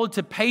they're called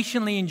to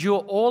patiently endure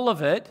all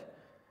of it.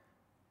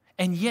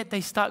 And yet they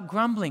start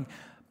grumbling.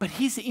 But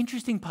here's the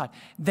interesting part.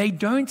 They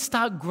don't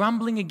start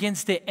grumbling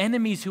against their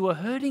enemies who are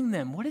hurting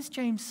them. What does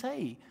James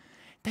say?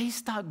 they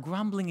start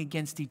grumbling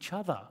against each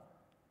other,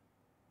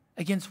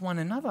 against one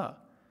another.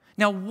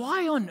 Now,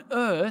 why on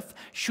earth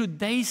should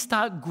they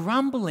start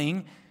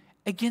grumbling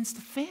against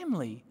the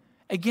family,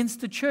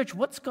 against the church?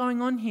 What's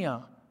going on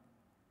here?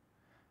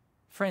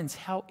 Friends,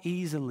 how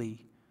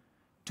easily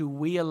do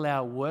we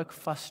allow work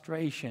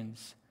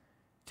frustrations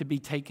to be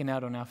taken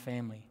out on our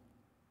family?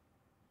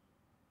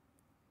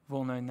 We've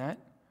all known that.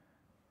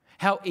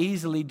 How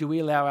easily do we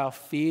allow our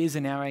fears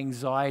and our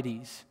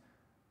anxieties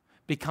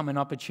become an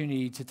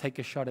opportunity to take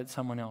a shot at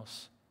someone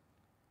else,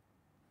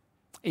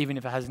 even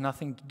if it has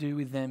nothing to do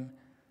with them?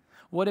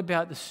 What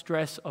about the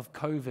stress of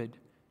COVID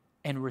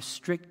and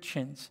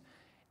restrictions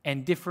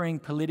and differing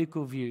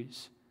political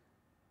views?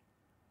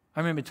 I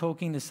remember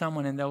talking to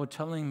someone and they were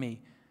telling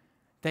me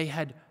they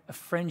had a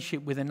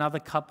friendship with another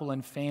couple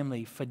and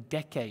family for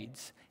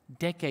decades.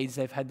 Decades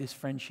they've had this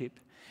friendship.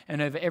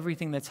 And over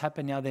everything that's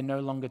happened now, they're no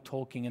longer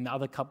talking. And the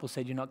other couple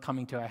said, "You're not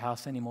coming to our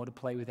house anymore to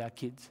play with our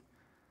kids."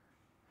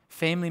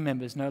 Family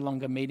members no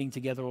longer meeting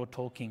together or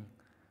talking,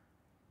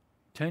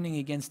 turning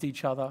against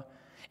each other.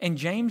 And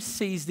James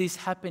sees this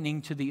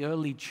happening to the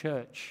early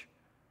church.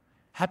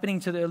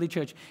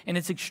 And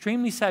it's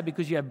extremely sad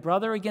because you have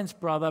brother against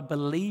brother,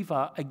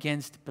 believer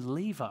against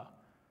believer.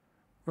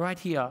 Right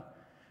here,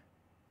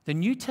 the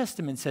New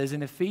Testament says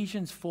in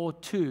Ephesians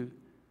 4:2,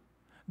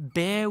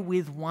 bear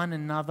with one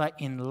another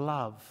in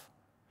love.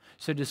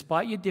 So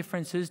despite your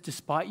differences,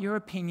 despite your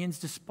opinions,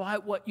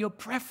 despite what your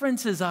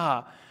preferences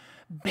are,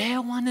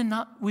 bear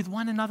with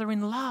one another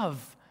in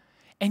love.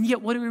 And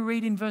yet, what do we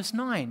read in verse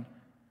 9?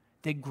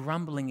 They're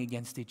grumbling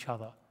against each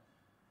other.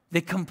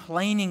 They're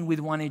complaining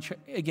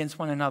against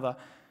one another.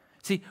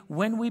 See,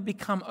 when we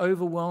become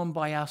overwhelmed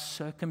by our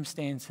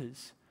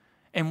circumstances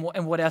and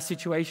what our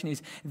situation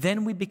is,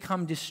 then we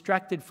become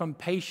distracted from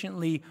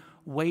patiently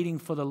waiting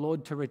for the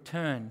Lord to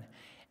return.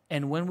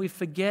 And when we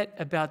forget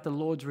about the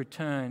Lord's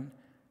return,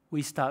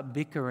 we start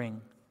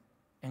bickering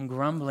and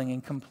grumbling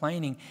and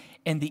complaining.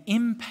 And the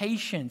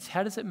impatience,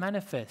 how does it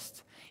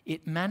manifest?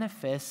 It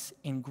manifests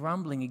in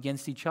grumbling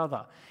against each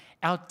other.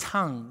 Our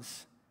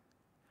tongues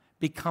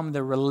become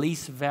the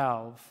release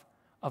valve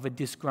of a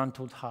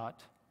disgruntled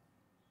heart.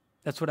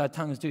 That's what our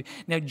tongues do.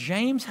 Now,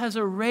 James has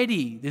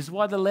already, this is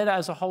why the letter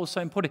as a whole is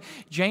so important.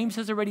 James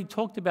has already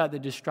talked about the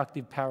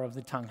destructive power of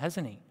the tongue,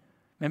 hasn't he?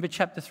 Remember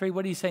chapter 3,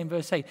 what do you say in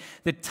verse 8?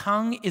 The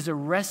tongue is a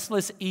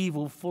restless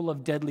evil full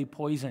of deadly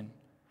poison.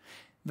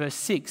 Verse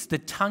 6, the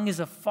tongue is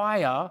a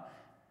fire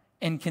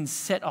and can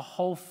set a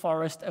whole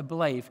forest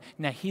ablaze.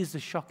 Now, here's the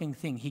shocking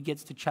thing. He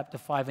gets to chapter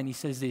 5 and he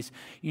says this.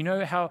 You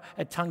know how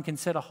a tongue can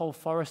set a whole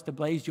forest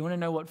ablaze? Do you want to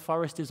know what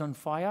forest is on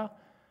fire?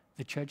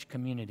 The church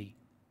community.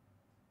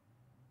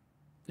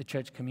 The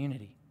church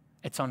community.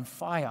 It's on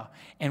fire.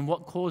 And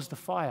what caused the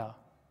fire?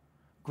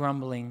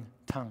 Grumbling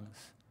tongues.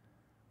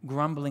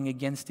 Grumbling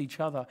against each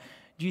other.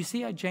 Do you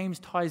see how James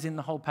ties in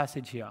the whole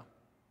passage here?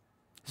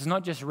 It's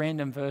not just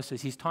random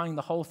verses. He's tying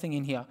the whole thing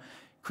in here.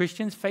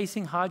 Christians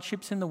facing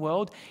hardships in the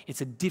world.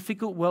 It's a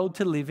difficult world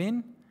to live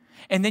in.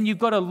 And then you've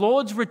got a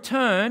Lord's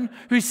return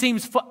who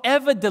seems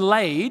forever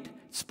delayed.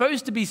 It's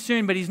supposed to be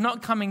soon, but he's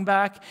not coming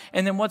back.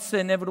 And then what's the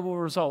inevitable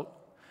result?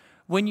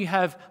 When you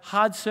have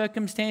hard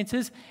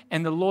circumstances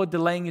and the Lord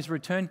delaying his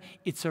return,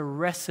 it's a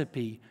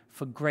recipe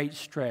for great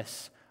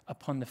stress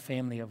upon the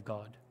family of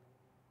God.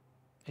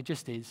 It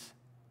just is.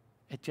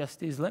 It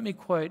just is. Let me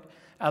quote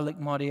Alec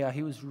Modia.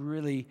 He was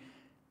really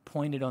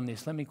pointed on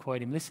this. Let me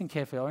quote him. Listen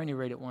carefully. I only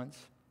read it once.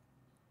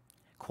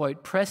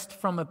 Quote, pressed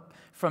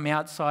from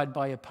outside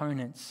by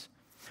opponents,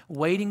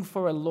 waiting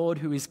for a Lord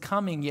who is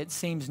coming yet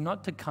seems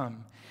not to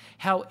come.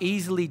 How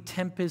easily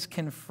tempers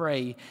can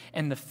fray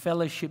and the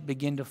fellowship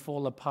begin to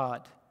fall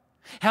apart.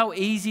 How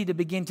easy to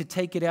begin to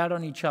take it out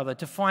on each other,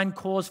 to find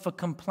cause for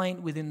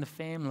complaint within the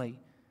family.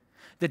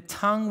 The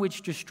tongue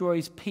which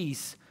destroys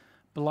peace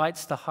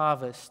blights the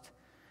harvest.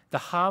 The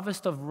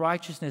harvest of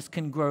righteousness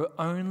can grow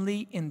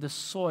only in the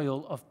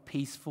soil of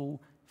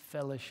peaceful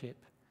fellowship.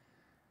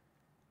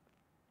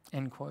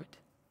 End quote.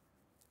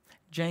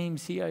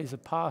 James here is a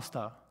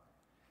pastor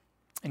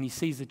and he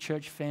sees the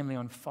church family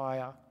on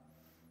fire,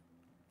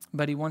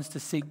 but he wants to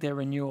seek their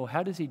renewal.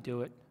 How does he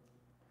do it?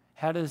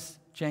 How does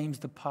James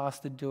the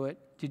pastor do it?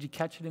 Did you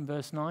catch it in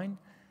verse 9?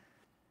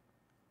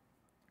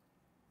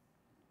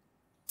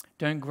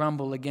 Don't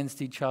grumble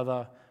against each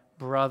other,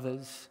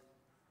 brothers.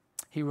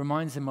 He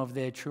reminds them of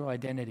their true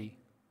identity.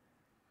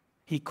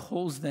 He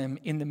calls them,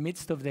 in the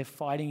midst of their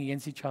fighting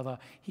against each other,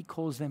 he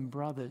calls them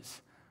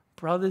brothers.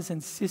 Brothers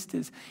and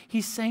sisters.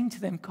 He's saying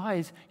to them,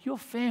 guys, you're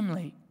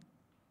family.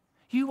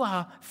 You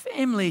are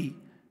family.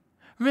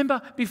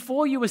 Remember,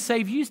 before you were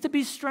saved, you used to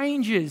be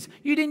strangers.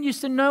 You didn't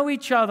used to know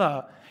each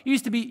other.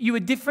 You were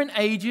different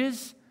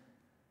ages,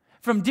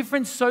 from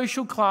different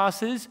social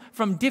classes,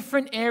 from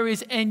different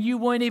areas, and you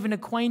weren't even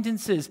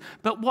acquaintances.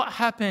 But what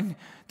happened?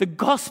 The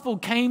gospel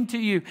came to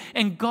you,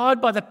 and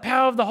God, by the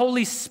power of the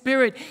Holy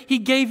Spirit, he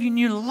gave you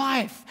new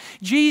life.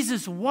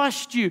 Jesus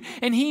washed you,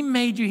 and he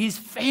made you his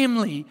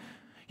family.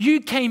 You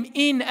came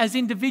in as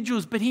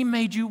individuals, but he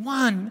made you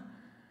one.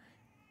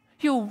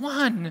 You're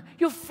one.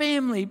 You're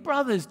family,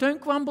 brothers.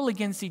 Don't grumble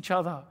against each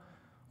other.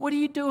 What are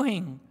you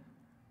doing?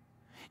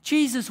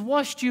 Jesus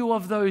washed you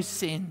of those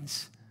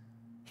sins.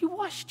 He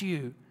washed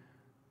you.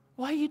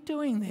 Why are you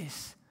doing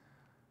this?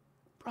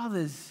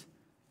 Brothers,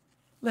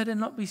 let it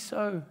not be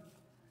so.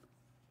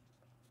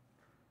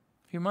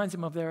 He reminds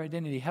them of their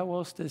identity. How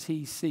else does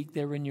he seek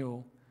their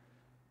renewal?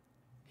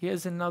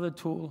 Here's another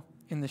tool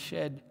in the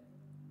shed.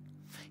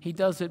 He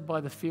does it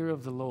by the fear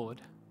of the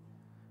Lord.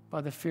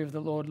 By the fear of the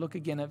Lord. Look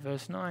again at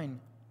verse 9.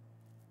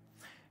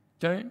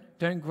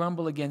 Don't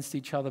grumble against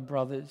each other,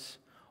 brothers,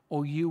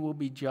 or you will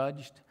be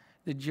judged.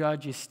 The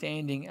judge is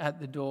standing at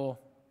the door.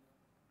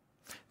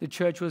 The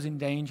church was in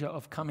danger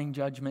of coming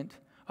judgment,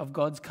 of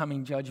God's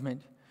coming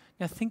judgment.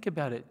 Now think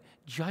about it.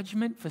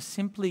 Judgment for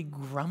simply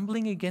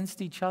grumbling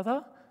against each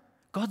other?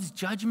 God's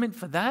judgment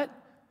for that?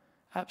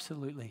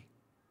 Absolutely.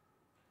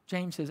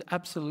 James says,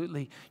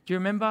 absolutely. Do you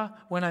remember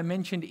when I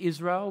mentioned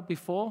Israel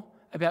before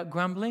about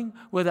grumbling,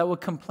 where they were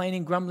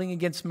complaining, grumbling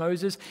against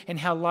Moses and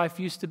how life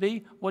used to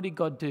be? What did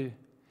God do?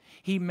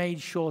 He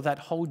made sure that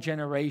whole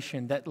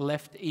generation that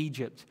left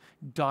Egypt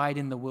died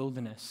in the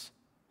wilderness.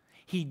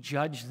 He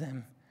judged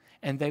them,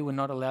 and they were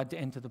not allowed to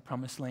enter the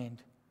promised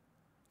land.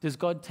 Does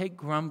God take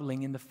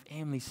grumbling in the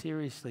family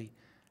seriously?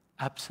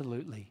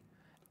 Absolutely.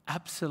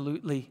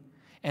 Absolutely.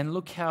 And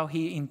look how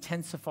he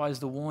intensifies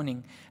the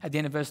warning. At the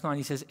end of verse 9,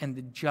 he says, and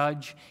the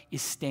judge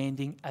is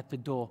standing at the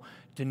door.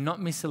 Do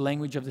not miss the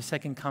language of the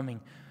second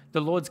coming.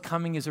 The Lord's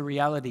coming is a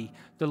reality.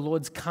 The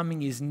Lord's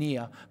coming is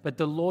near. But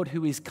the Lord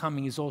who is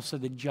coming is also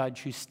the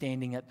judge who's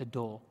standing at the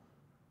door.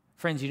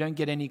 Friends, you don't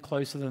get any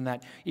closer than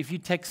that. If you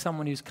text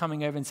someone who's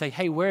coming over and say,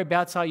 hey,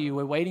 whereabouts are you?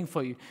 We're waiting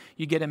for you.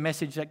 You get a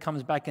message that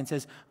comes back and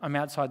says, I'm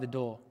outside the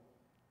door.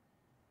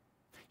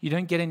 You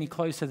don't get any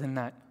closer than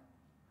that.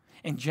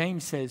 And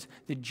James says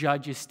the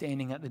judge is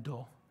standing at the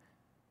door.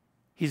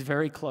 He's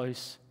very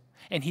close.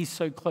 And he's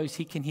so close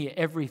he can hear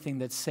everything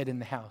that's said in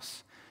the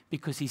house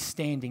because he's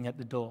standing at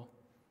the door.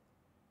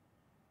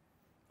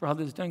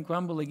 Brothers, don't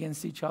grumble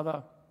against each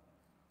other.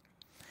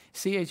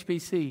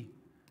 CHBC,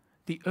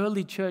 the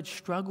early church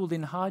struggled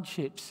in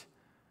hardships.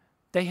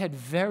 They had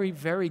very,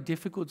 very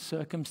difficult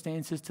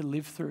circumstances to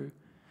live through.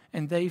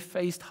 And they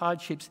faced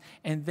hardships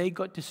and they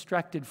got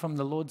distracted from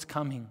the Lord's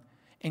coming.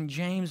 And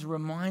James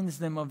reminds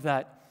them of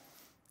that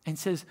and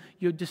says,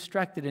 you're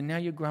distracted and now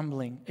you're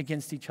grumbling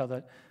against each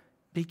other.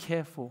 Be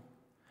careful.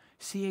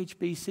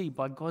 CHBC,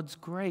 by God's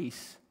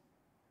grace,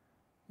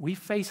 we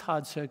face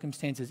hard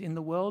circumstances in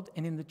the world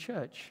and in the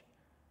church.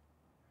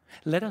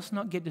 Let us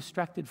not get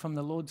distracted from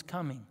the Lord's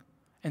coming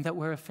and that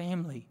we're a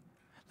family.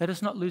 Let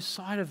us not lose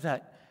sight of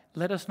that.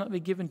 Let us not be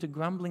given to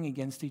grumbling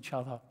against each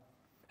other,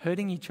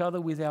 hurting each other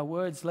with our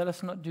words. Let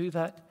us not do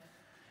that,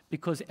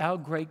 because our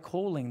great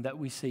calling that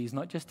we see is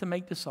not just to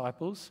make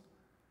disciples,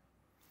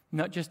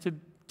 not just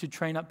to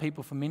train up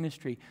people for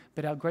ministry,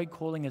 but our great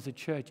calling as a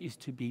church is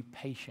to be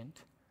patient.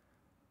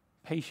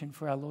 Patient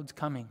for our Lord's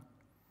coming.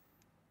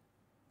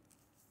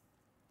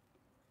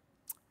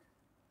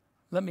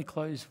 Let me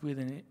close with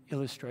an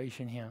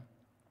illustration here.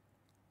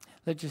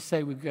 Let's just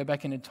say we go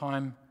back in a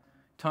time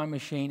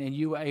machine and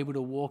you were able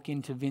to walk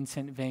into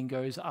Vincent van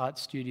Gogh's art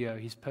studio,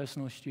 his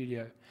personal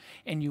studio,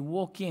 and you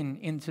walk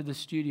into the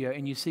studio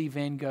and you see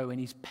Van Gogh and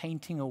he's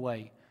painting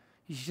away.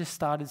 He's just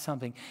started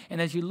something. And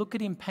as you look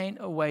at him paint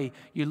away,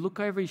 you look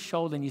over his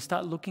shoulder and you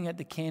start looking at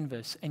the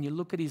canvas and you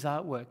look at his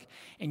artwork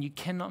and you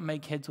cannot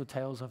make heads or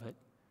tails of it.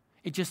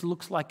 It just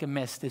looks like a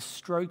mess. There's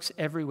strokes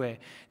everywhere.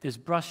 There's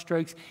brush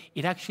strokes.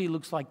 It actually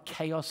looks like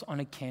chaos on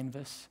a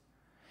canvas.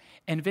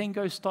 And Van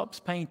Gogh stops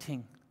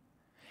painting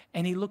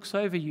and he looks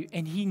over you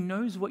and he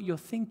knows what you're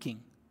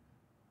thinking.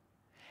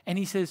 And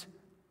he says,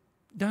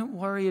 don't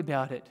worry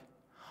about it.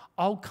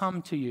 I'll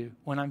come to you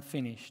when I'm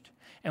finished.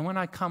 And when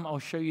I come, I'll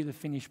show you the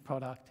finished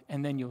product,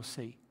 and then you'll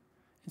see.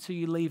 And so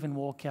you leave and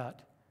walk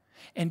out.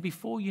 And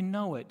before you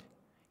know it,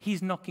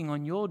 he's knocking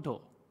on your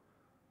door.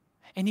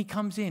 And he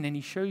comes in and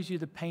he shows you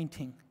the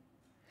painting.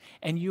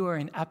 And you are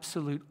in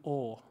absolute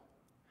awe.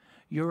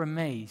 You're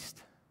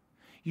amazed.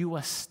 You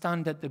are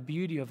stunned at the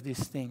beauty of this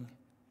thing.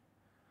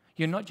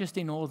 You're not just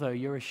in awe, though,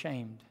 you're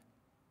ashamed.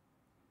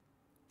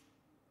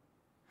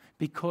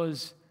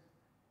 Because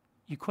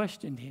you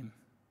questioned him.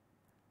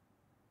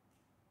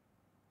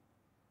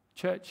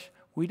 Church,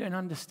 we don't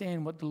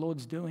understand what the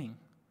Lord's doing.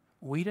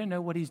 We don't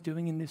know what he's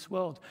doing in this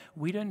world.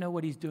 We don't know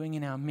what he's doing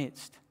in our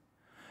midst.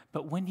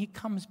 But when he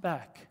comes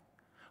back,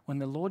 when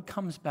the Lord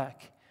comes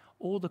back,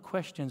 all the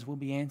questions will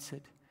be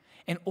answered.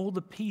 And all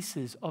the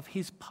pieces of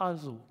his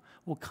puzzle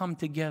will come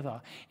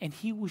together. And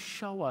he will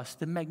show us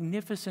the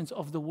magnificence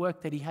of the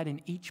work that he had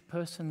in each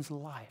person's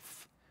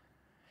life.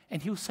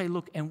 And he'll say,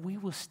 look, and we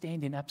will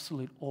stand in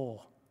absolute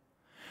awe.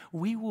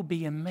 We will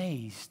be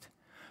amazed.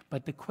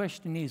 But the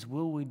question is,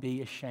 will we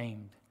be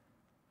ashamed?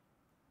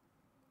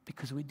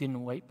 Because we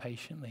didn't wait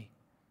patiently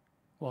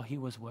while he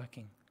was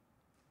working.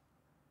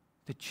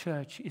 The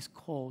church is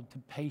called to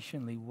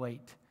patiently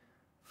wait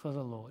for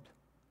the Lord.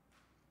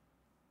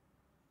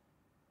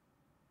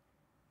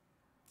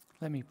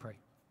 Let me pray.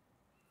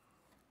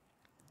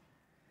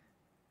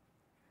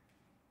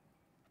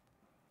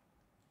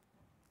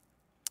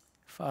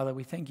 Father,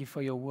 we thank you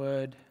for your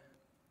word.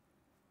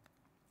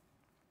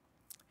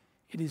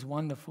 It is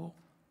wonderful.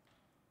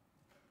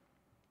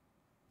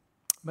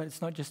 But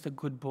it's not just a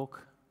good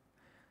book.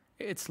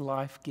 It's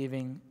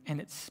life-giving and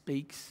it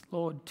speaks.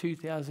 Lord,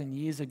 2,000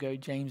 years ago,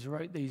 James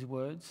wrote these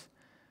words.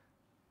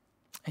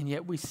 And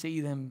yet we see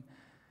them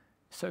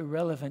so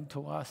relevant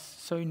to us,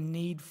 so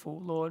needful,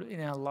 Lord, in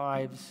our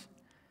lives.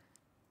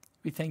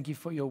 We thank you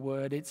for your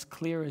word. It's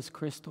clear as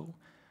crystal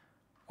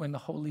when the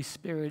Holy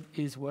Spirit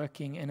is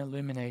working and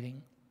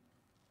illuminating.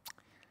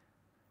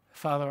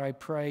 Father, I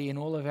pray in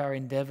all of our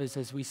endeavors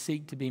as we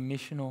seek to be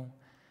missional,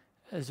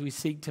 as we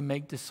seek to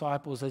make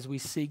disciples, as we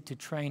seek to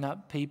train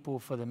up people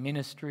for the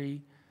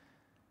ministry,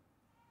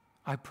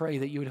 I pray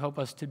that you would help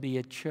us to be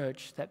a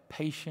church that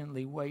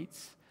patiently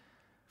waits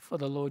for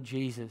the Lord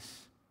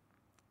Jesus,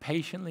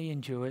 patiently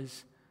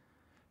endures,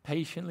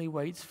 patiently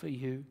waits for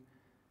you.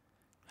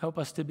 Help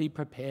us to be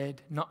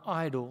prepared, not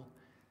idle,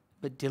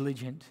 but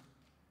diligent.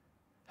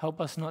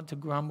 Help us not to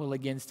grumble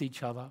against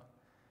each other.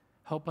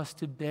 Help us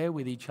to bear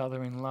with each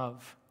other in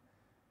love,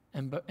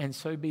 and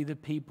so be the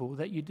people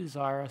that you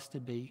desire us to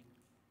be.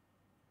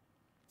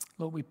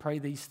 Lord, we pray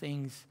these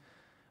things.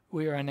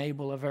 We are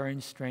unable of our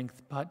own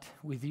strength, but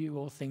with you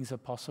all things are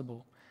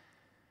possible.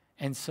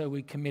 And so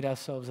we commit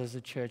ourselves as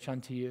a church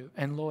unto you.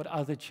 And Lord,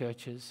 other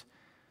churches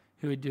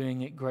who are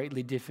doing it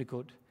greatly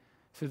difficult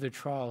through the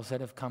trials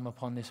that have come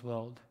upon this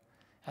world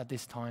at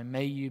this time,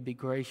 may you be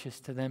gracious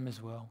to them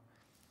as well.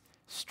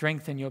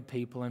 Strengthen your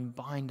people and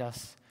bind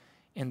us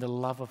in the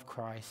love of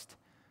Christ,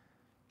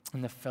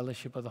 in the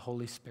fellowship of the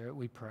Holy Spirit,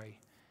 we pray.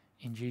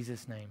 In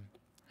Jesus' name,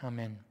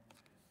 amen.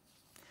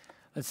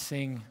 Let's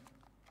sing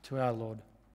to our Lord.